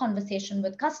our conversation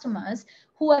with customers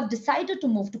who have decided to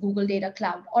move to Google Data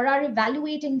Cloud or are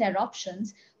evaluating their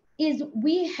options is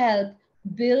we help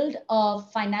build a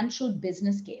financial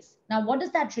business case. Now, what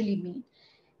does that really mean?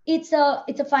 It's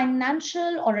a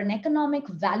financial or an economic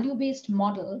value-based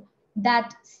model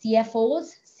that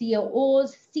CFOs,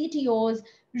 COOs, CTOs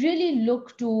really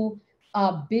look to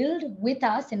build with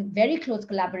us in very close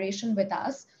collaboration with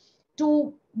us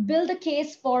to build a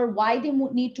case for why they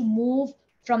need to move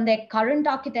from their current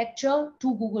architecture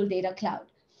to Google Data Cloud.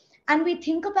 And we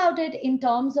think about it in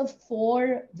terms of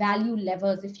 4 value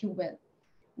levers, if you will.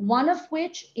 One of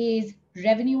which is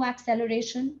revenue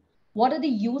acceleration. What are the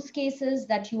use cases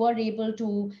that you are able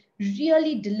to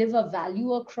really deliver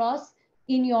value across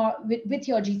with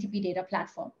your GCP data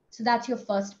platform? So that's your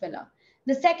first pillar.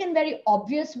 The second very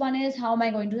obvious one is how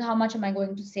much am I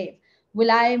going to save? Will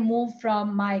I move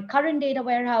from my current data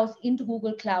warehouse into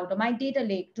Google Cloud or my data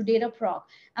lake to Dataproc?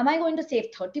 Am I going to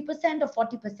save 30% or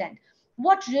 40%?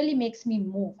 What really makes me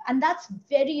move? And that's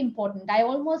very important. I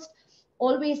almost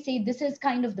always say this is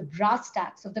kind of the brass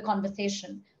tacks of the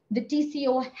conversation. The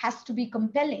TCO has to be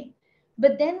compelling.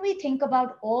 But then we think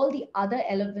about all the other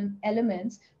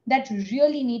elements that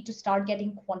really need to start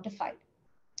getting quantified.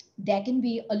 There can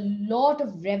be a lot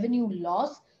of revenue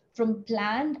loss from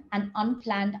planned and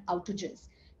unplanned outages.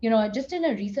 Just in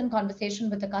a recent conversation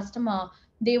with a customer,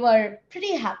 they were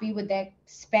pretty happy with their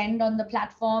spend on the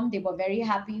platform. They were very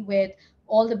happy with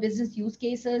all the business use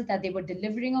cases that they were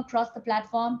delivering across the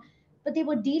platform, but they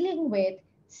were dealing with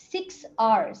 6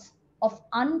 hours of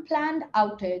unplanned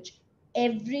outage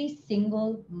every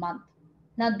single month.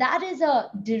 Now that is a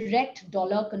direct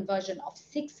dollar conversion of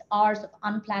 6 hours of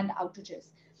unplanned outages.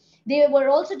 They were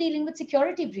also dealing with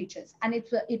security breaches, and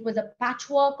it was a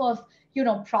patchwork of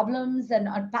problems and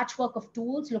a patchwork of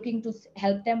tools looking to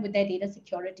help them with their data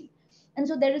security. And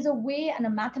so there is a way and a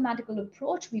mathematical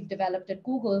approach we've developed at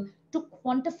Google to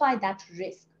quantify that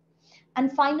risk.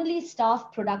 And finally,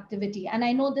 staff productivity. And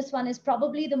I know this one is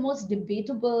probably the most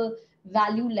debatable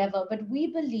value lever, but we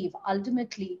believe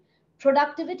ultimately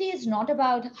productivity is not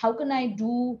about how can I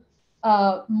do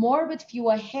more with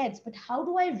fewer heads, but how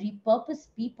do I repurpose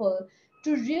people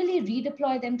to really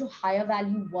redeploy them to higher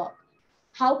value work?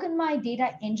 How can my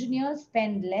data engineers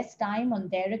spend less time on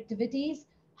their activities?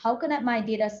 How can my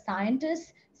data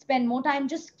scientists spend more time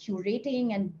just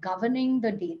curating and governing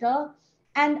the data?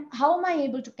 And how am I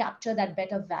able to capture that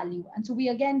better value? And so we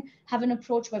again have an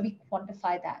approach where we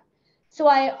quantify that. So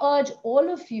I urge all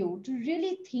of you to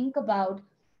really think about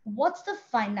what's the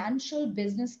financial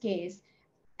business case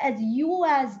as you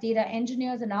as data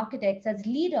engineers and architects, as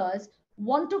leaders,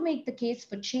 want to make the case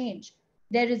for change.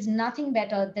 There is nothing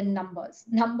better than numbers.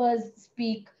 Numbers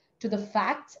speak to the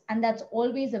facts, and that's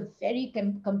always a very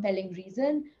compelling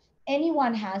reason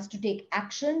anyone has to take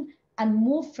action and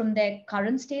move from their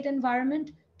current state environment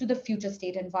to the future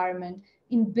state environment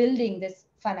in building this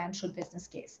financial business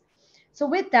case. So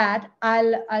with that,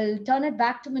 I'll turn it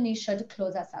back to Manisha to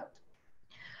close us out.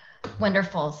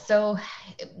 Wonderful. So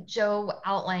Joe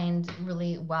outlined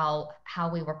really well how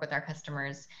we work with our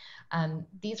customers.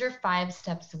 These are 5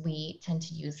 steps we tend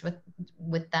to use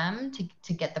with them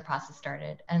to get the process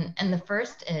started. And the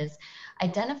first is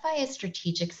identify a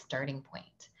strategic starting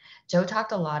point. Joe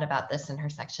talked a lot about this in her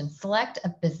section. Select a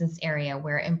business area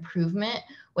where improvement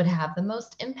would have the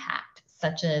most impact,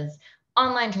 such as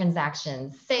online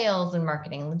transactions, sales and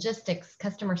marketing, logistics,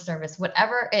 customer service,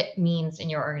 whatever it means in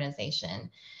your organization.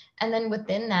 And then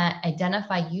within that,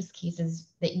 identify use cases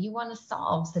that you want to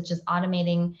solve, such as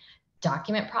automating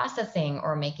document processing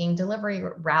or making delivery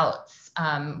routes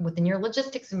within your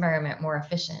logistics environment more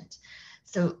efficient.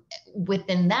 So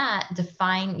within that,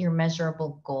 define your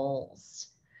measurable goals.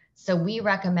 So we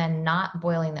recommend not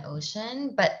boiling the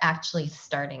ocean, but actually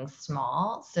starting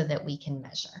small so that we can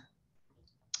measure.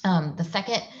 The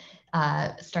second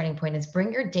starting point is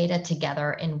bring your data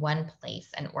together in one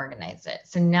place and organize it.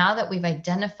 So now that we've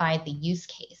identified the use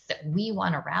case that we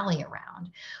want to rally around,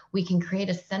 we can create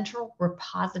a central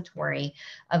repository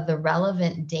of the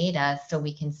relevant data so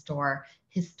we can store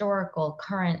historical,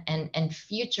 current, and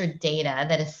future data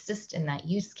that assist in that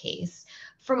use case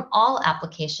from all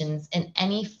applications in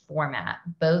any format,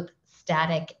 both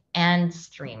static and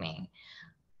streaming,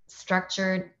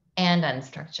 structured and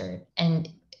unstructured. And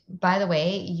by the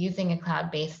way, using a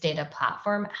cloud-based data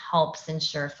platform helps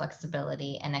ensure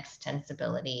flexibility and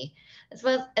extensibility, as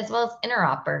well as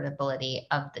interoperability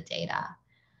of the data.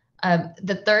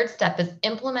 The third step is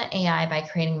implement AI by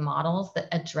creating models that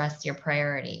address your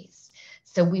priorities.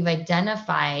 So we've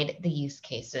identified the use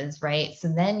cases, right? So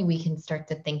then we can start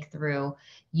to think through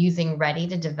using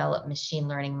ready-to-develop machine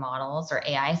learning models or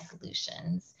AI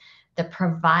solutions that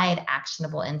provide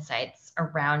actionable insights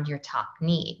around your top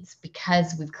needs,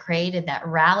 because we've created that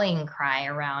rallying cry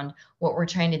around what we're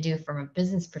trying to do from a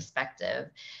business perspective.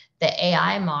 The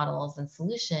AI models and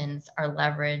solutions are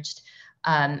leveraged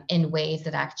in ways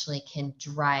that actually can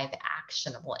drive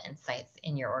actionable insights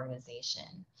in your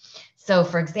organization. So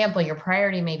for example, your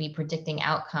priority may be predicting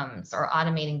outcomes or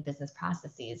automating business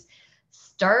processes.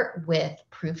 Start with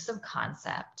proofs of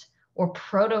concept or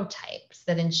prototypes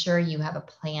that ensure you have a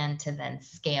plan to then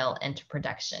scale into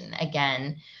production.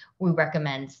 Again, we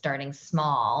recommend starting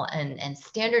small and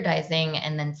standardizing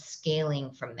and then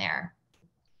scaling from there.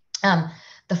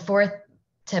 The fourth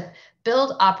tip,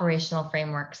 build operational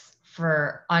frameworks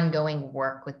for ongoing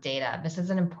work with data. This is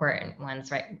an important one,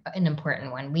 right? An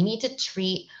important one. We need to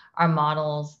treat our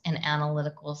models and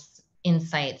analytical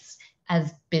insights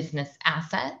as business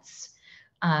assets.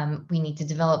 We need to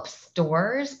develop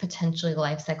stores, potentially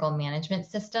lifecycle management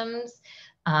systems,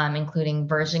 including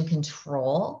version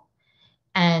control.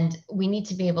 And we need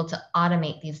to be able to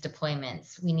automate these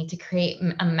deployments. We need to create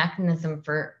a mechanism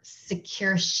for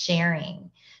secure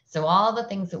sharing. So all the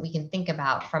things that we can think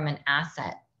about from an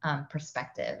asset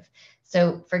perspective.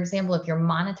 So for example, if you're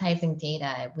monetizing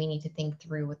data, we need to think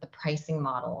through what the pricing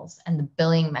models and the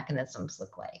billing mechanisms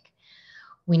look like.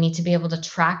 We need to be able to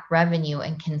track revenue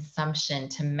and consumption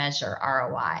to measure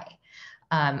ROI.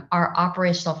 Our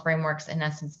operational frameworks, in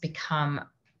essence, become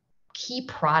key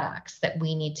products that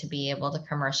we need to be able to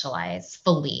commercialize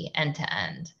fully end to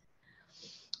end.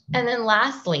 And then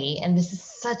lastly, and this is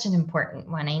such an important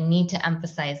one, I need to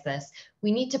emphasize this,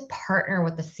 we need to partner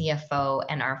with the CFO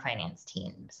and our finance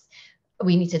teams.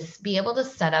 We need to be able to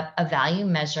set up a value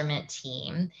measurement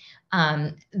team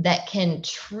that can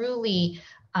truly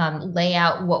lay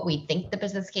out what we think the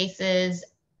business case is,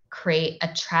 create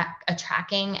a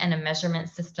tracking and a measurement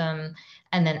system,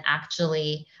 and then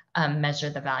actually measure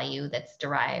the value that's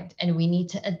derived. And we need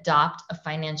to adopt a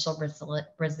financial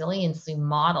resiliency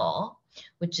model,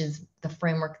 which is the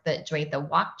framework that Joyita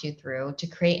walked you through, to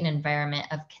create an environment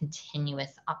of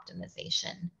continuous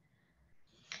optimization.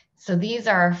 So these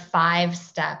are 5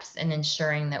 steps in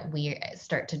ensuring that we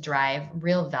start to drive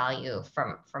real value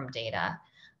from data.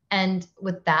 And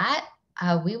with that,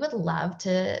 we would love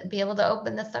to be able to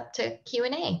open this up to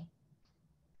Q&A.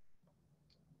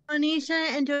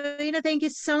 Manisha and Joyita, thank you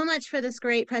so much for this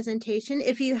great presentation.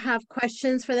 If you have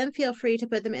questions for them, feel free to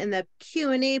put them in the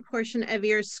Q&A portion of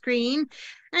your screen.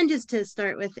 And just to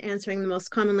start with answering the most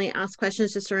commonly asked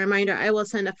questions, just a reminder, I will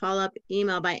send a follow-up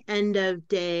email by end of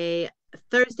day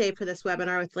Thursday for this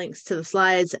webinar with links to the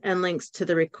slides and links to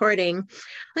the recording.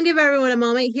 I'll give everyone a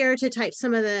moment here to type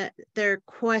some of their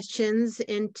questions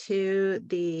into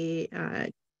the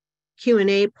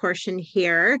Q&A portion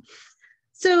here.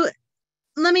 So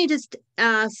let me just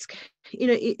ask,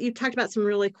 you talked about some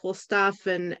really cool stuff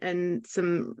and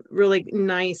some really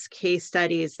nice case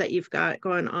studies that you've got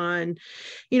going on.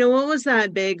 What was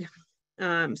that big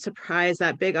surprise,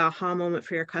 that big aha moment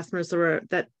for your customers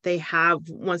that they have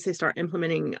once they start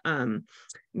implementing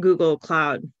Google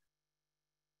Cloud?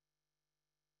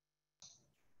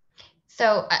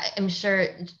 So I'm sure,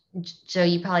 Joe,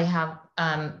 you probably have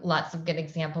lots of good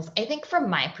examples. I think from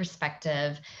my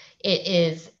perspective, it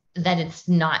is that it's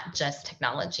not just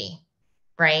technology,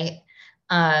 right?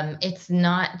 It's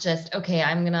not just, okay,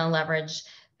 I'm going to leverage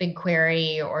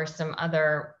BigQuery or some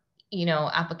other,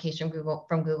 application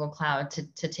from Google Cloud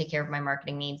to take care of my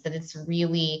marketing needs. That it's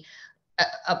really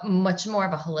a much more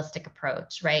of a holistic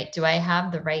approach, right? Do I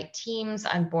have the right teams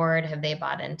on board? Have they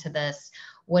bought into this?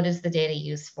 What is the data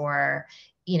used for?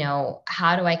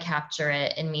 How do I capture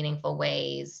it in meaningful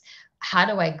ways? How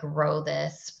do I grow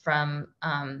this from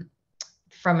an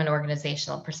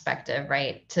organizational perspective,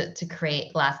 right? To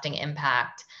create lasting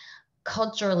impact.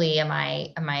 Culturally, am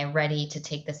I ready to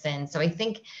take this in? So I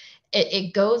think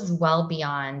it goes well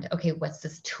beyond, okay, what's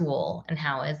this tool and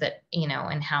how is it,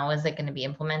 and how is it going to be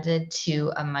implemented,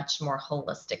 to a much more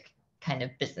holistic kind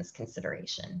of business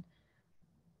consideration.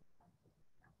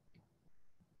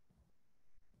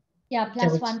 Yeah,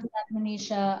 plus one to that,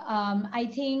 Manisha. I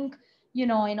think, in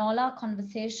all our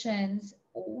conversations,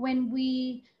 when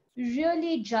we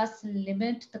really just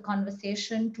limit the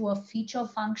conversation to a feature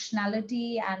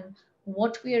functionality and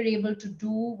what we are able to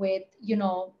do with,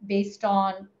 based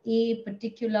on a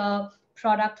particular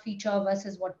product feature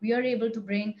versus what we are able to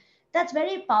bring, that's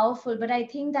very powerful. But I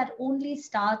think that only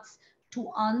starts to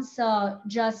answer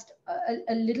just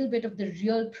a little bit of the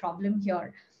real problem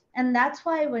here. And that's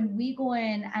why when we go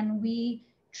in and we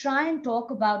try and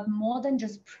talk about more than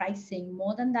just pricing,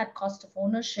 more than that cost of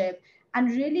ownership, and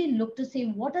really look to say,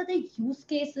 what are the use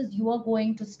cases you are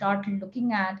going to start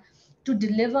looking at to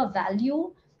deliver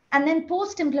value? And then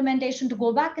post implementation to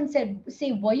go back and say,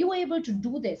 were you able to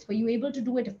do this? Were you able to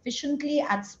do it efficiently,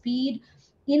 at speed,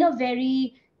 in a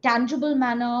very tangible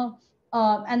manner?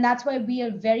 And that's why we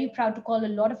are very proud to call a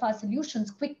lot of our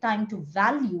solutions quick time to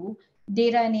value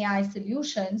data and AI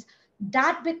solutions.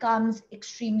 That becomes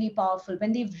extremely powerful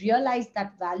when they've realized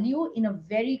that value in a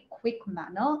very quick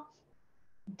manner.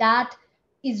 That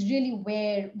is really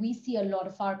where we see a lot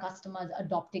of our customers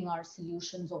adopting our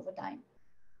solutions over time.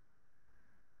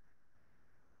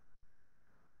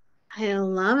 I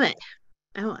love it.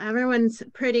 Oh, everyone's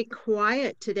pretty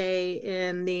quiet today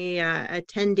in the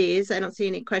attendees. I don't see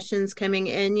any questions coming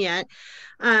in yet.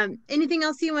 Anything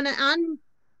else you want to add?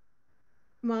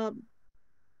 Well,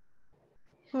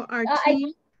 for our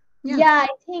team? Yeah, I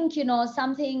think,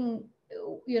 something,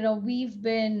 we've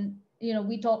been,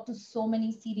 we talk to so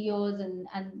many CDOs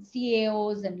and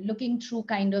CAOs and looking through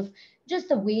kind of just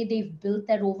the way they've built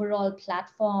their overall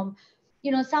platform.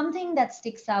 Something that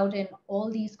sticks out in all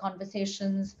these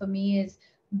conversations for me is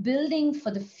building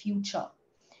for the future.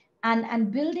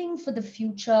 And building for the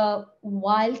future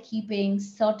while keeping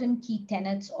certain key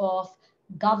tenets of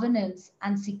governance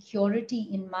and security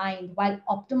in mind, while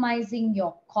optimizing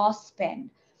your cost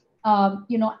spend.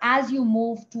 As you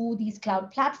move to these cloud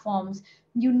platforms,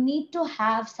 you need to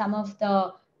have some of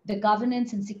the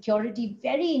governance and security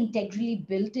very integrally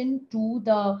built into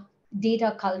the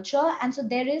data culture. And so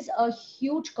there is a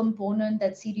huge component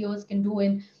that CDOs can do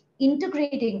in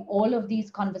integrating all of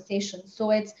these conversations.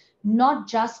 So it's not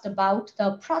just about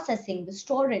the processing, the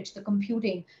storage, the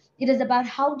computing. It is about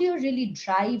how do you really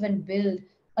drive and build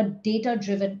a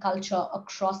data-driven culture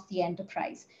across the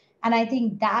enterprise. And I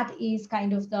think that is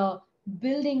kind of the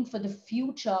building for the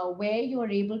future, where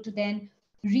you're able to then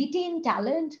retain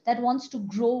talent that wants to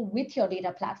grow with your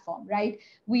data platform, right?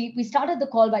 We started the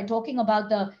call by talking about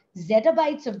the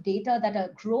zettabytes of data that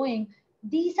are growing.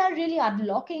 These are really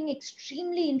unlocking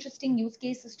extremely interesting use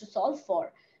cases to solve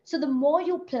for. So the more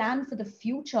you plan for the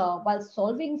future while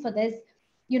solving for this,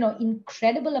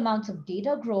 incredible amounts of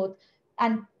data growth,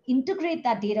 and integrate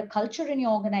that data culture in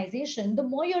your organization, the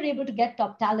more you're able to get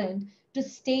top talent to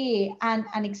stay and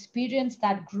experience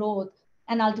that growth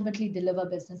and ultimately deliver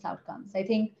business outcomes. I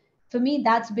think for me,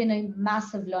 that's been a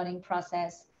massive learning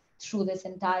process through this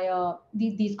entire,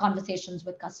 these conversations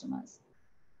with customers.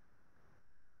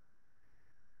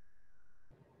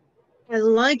 I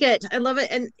like it. I love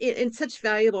it. And it's such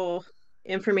valuable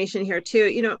information here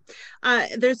too.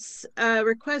 There's a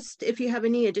request, if you have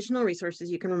any additional resources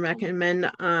you can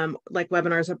recommend, like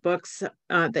webinars or books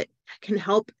that can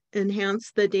help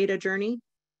enhance the data journey.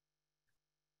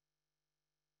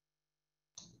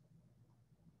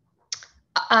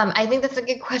 I think that's a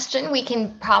good question. We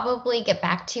can probably get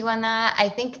back to you on that. I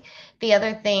think the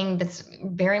other thing that's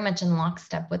very much in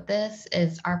lockstep with this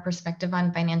is our perspective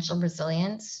on financial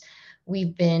resilience.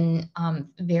 we've been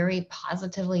very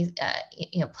positively,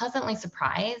 pleasantly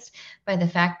surprised by the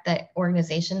fact that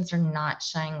organizations are not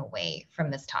shying away from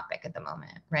this topic at the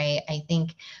moment, right? I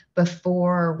think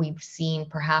before we've seen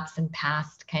perhaps in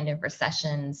past kind of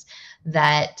recessions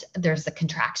that there's a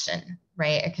contraction,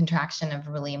 right? A contraction of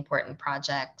really important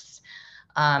projects.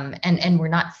 And we're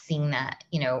not seeing that,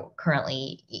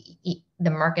 currently. The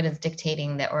market is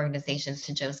dictating that organizations,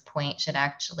 to Joe's point, should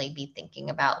actually be thinking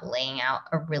about laying out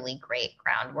a really great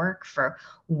groundwork for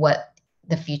what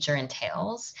the future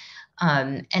entails.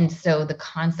 And so the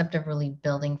concept of really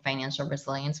building financial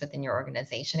resilience within your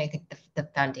organization, I think the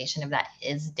foundation of that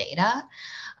is data.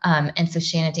 And so,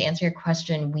 Shannon, to answer your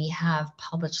question, we have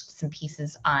published some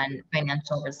pieces on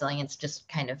financial resilience, just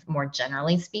kind of more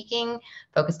generally speaking,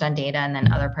 focused on data, and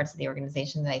then other parts of the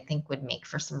organization that I think would make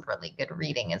for some really good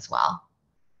reading as well.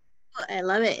 I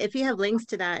love it. If you have links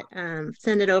to that,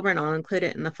 send it over and I'll include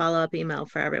it in the follow-up email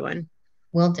for everyone.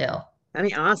 Will do. That'd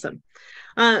be awesome.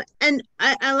 And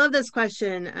I love this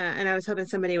question, and I was hoping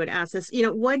somebody would ask this.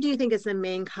 What do you think is the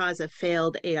main cause of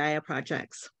failed AI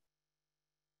projects?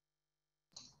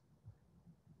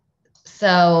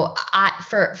 So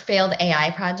for failed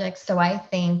AI projects, so I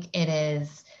think it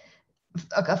is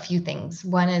a few things.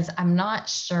 One is I'm not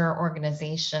sure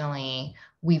organizationally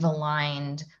we've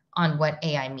aligned on what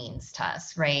AI means to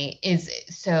us, right?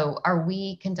 So are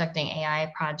we conducting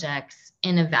AI projects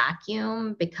in a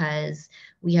vacuum because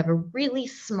we have a really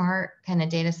smart kind of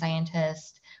data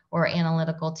scientist or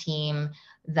analytical team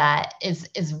that is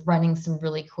running some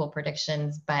really cool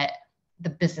predictions, but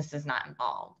the business is not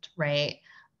involved, right?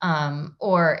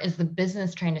 Or is the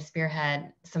business trying to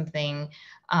spearhead something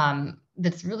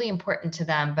that's really important to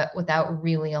them, but without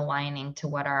really aligning to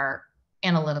what our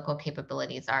analytical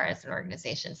capabilities are as an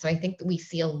organization? So I think that we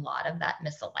see a lot of that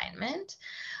misalignment.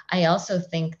 I also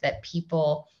think that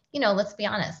people, let's be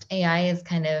honest, AI is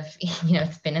kind of,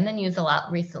 it's been in the news a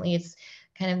lot recently. It's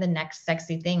kind of the next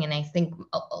sexy thing. And I think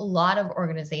a lot of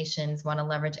organizations want to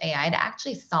leverage AI to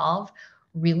actually solve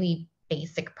really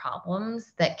basic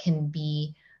problems that can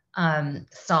be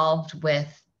solved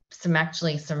with some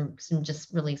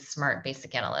just really smart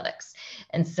basic analytics.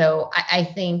 And so I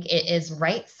think it is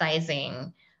right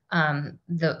sizing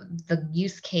the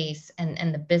use case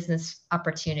and the business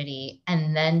opportunity,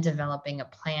 and then developing a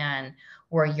plan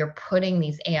where you're putting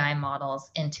these AI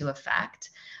models into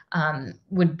effect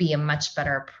would be a much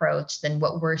better approach than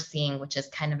what we're seeing, which is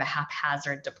kind of a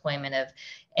haphazard deployment of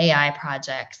AI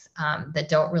projects that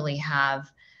don't really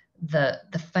have the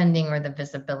funding or the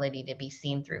visibility to be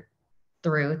seen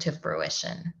through to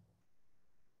fruition.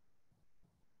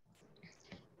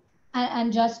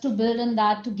 And just to build on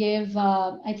that, to give,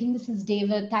 I think this is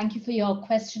David. Thank you for your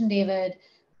question, David.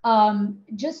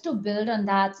 Just to build on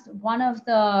that, one of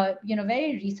the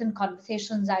very recent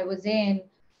conversations I was in,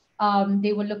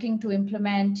 they were looking to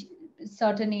implement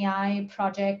certain AI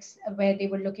projects where they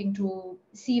were looking to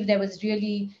see if there was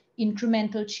really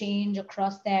incremental change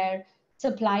across their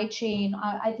supply chain.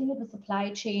 I think it was supply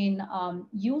chain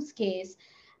use case.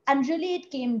 And really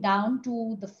it came down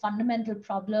to the fundamental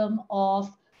problem of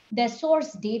their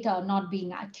source data not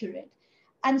being accurate.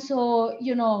 And so,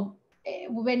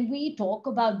 when we talk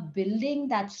about building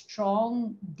that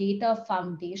strong data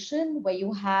foundation where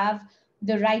you have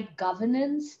the right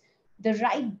governance, the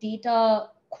right data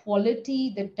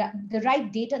quality, the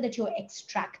right data that you're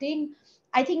extracting,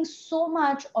 I think so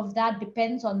much of that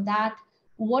depends on that.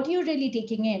 What you're really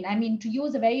taking in. I mean, to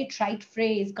use a very trite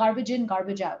phrase, garbage in,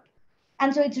 garbage out.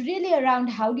 And so it's really around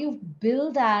how do you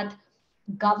build that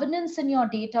governance in your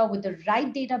data with the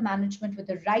right data management, with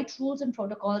the right rules and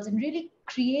protocols, and really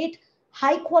create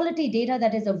high quality data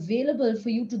that is available for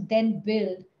you to then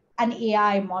build an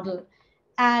AI model.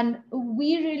 And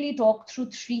we really talk through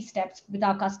 3 steps with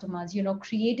our customers.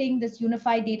 Creating this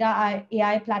unified data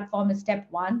AI platform is step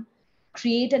 1.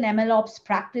 Create an MLOps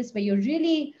practice where you're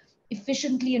really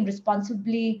efficiently and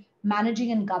responsibly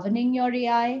managing and governing your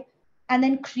AI, and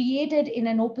then create it in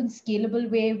an open, scalable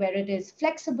way where it is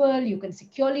flexible, you can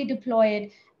securely deploy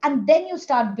it, and then you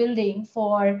start building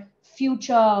for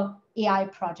future AI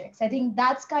projects. I think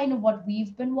that's kind of what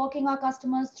we've been walking our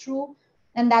customers through,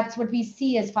 and that's what we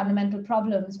see as fundamental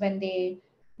problems when they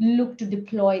look to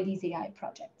deploy these AI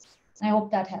projects. I hope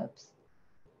that helps.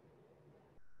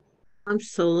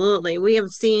 Absolutely. We have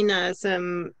seen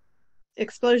some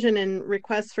explosion in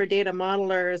requests for data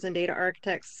modelers and data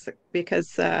architects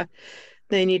because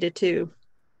they needed to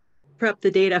prep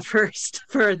the data first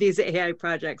for these AI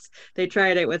projects. They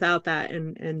tried it without that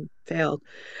and failed.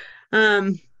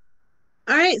 All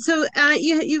right. So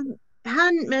you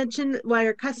hadn't mentioned why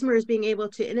our customers being able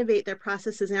to innovate their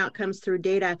processes and outcomes through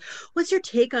data. What's your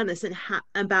take on this and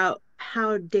about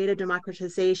how data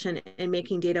democratization and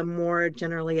making data more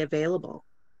generally available?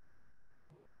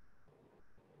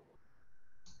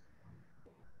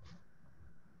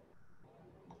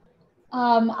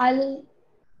 I'll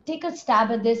take a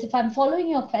stab at this. If I'm following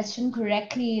your question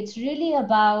correctly, it's really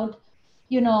about,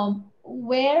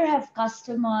 where have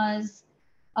customers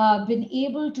been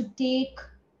able to take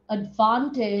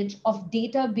advantage of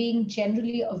data being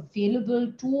generally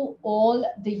available to all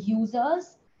the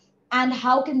users, and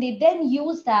how can they then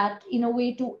use that in a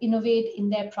way to innovate in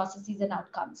their processes and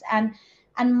outcomes. And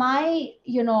my,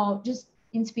 just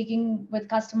in speaking with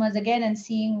customers again and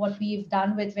seeing what we've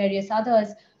done with various others,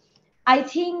 I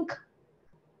think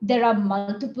there are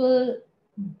multiple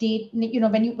data.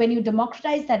 When you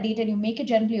democratize that data and you make it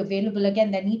generally available,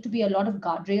 again, there need to be a lot of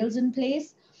guardrails in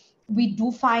place. We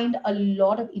do find a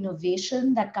lot of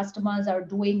innovation that customers are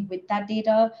doing with that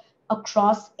data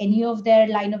across any of their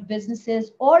line of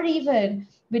businesses, or even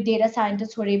with data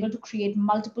scientists who are able to create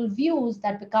multiple views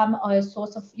that become a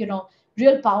source of,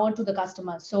 real power to the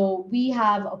customer. So we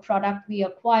have a product we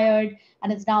acquired,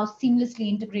 and it's now seamlessly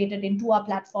integrated into our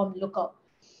platform, Looker.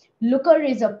 Looker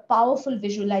is a powerful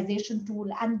visualization tool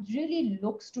and really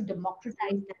looks to democratize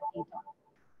that data.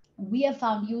 We have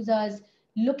found users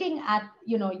looking at,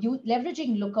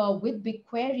 leveraging Looker with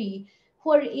BigQuery,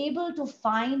 who are able to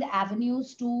find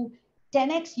avenues to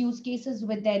 10x use cases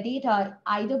with their data,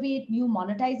 either be it new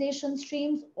monetization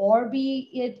streams or be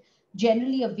it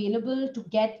generally available to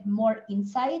get more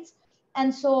insights.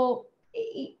 And so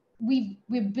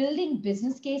we're building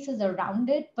business cases around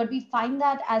it, but we find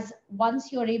that as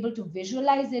once you're able to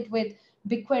visualize it with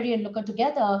BigQuery and Looker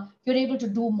together, you're able to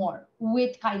do more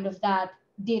with kind of that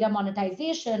data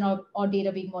monetization, or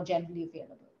data being more generally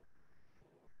available.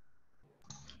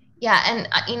 Yeah, and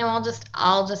I'll just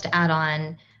add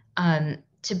on,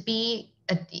 to be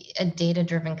a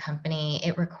data-driven company,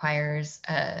 it requires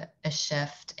a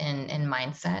shift in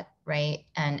mindset, right,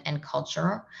 and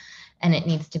culture, and it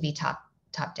needs to be top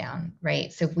down,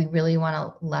 right? So if we really want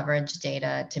to leverage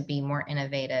data to be more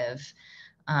innovative,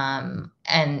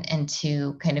 and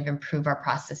to kind of improve our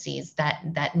processes,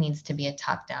 that needs to be a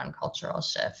top down cultural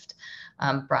shift,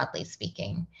 broadly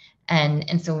speaking.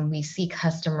 And so when we see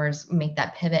customers make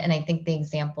that pivot, and I think the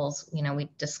examples, we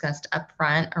discussed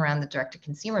upfront around the direct to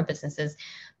consumer businesses,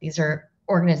 these are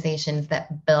organizations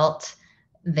that built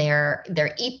their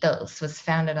ethos was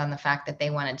founded on the fact that they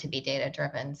wanted to be data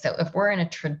driven. So if we're in a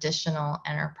traditional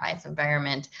enterprise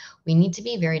environment, we need to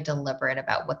be very deliberate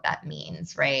about what that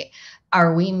means, right?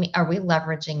 Are we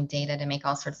leveraging data to make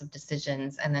all sorts of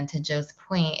decisions? And then to Joe's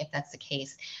point, if that's the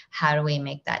case, how do we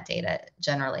make that data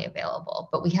generally available?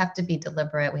 But we have to be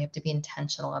deliberate. We have to be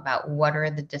intentional about what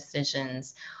are the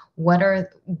decisions. What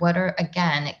are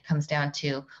again, it comes down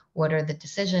to what are the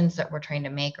decisions that we're trying to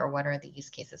make, or what are the use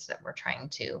cases that we're trying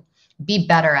to be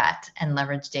better at and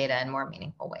leverage data in more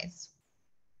meaningful ways.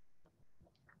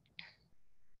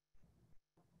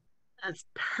 That's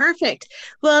perfect.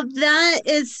 Well, that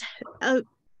is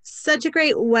such a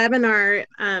great webinar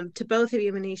to both of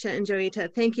you, Manisha and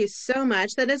Joita. Thank you so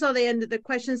much. That is all the end of the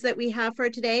questions that we have for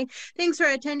today. Thanks for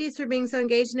attendees for being so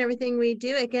engaged in everything we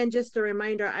do. Again, just a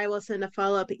reminder, I will send a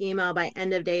follow-up email by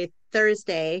end of day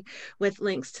Thursday with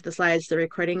links to the slides, the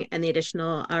recording, and the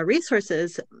additional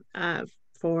resources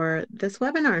for this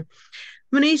webinar.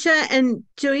 Manisha and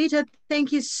Joita,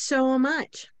 thank you so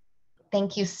much.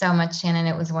 Thank you so much, Shannon.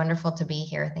 It was wonderful to be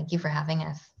here. Thank you for having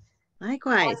us.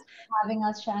 Likewise. Thanks for having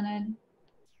us, Shannon.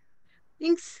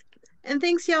 Thanks. And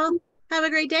thanks, y'all. Have a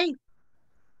great day.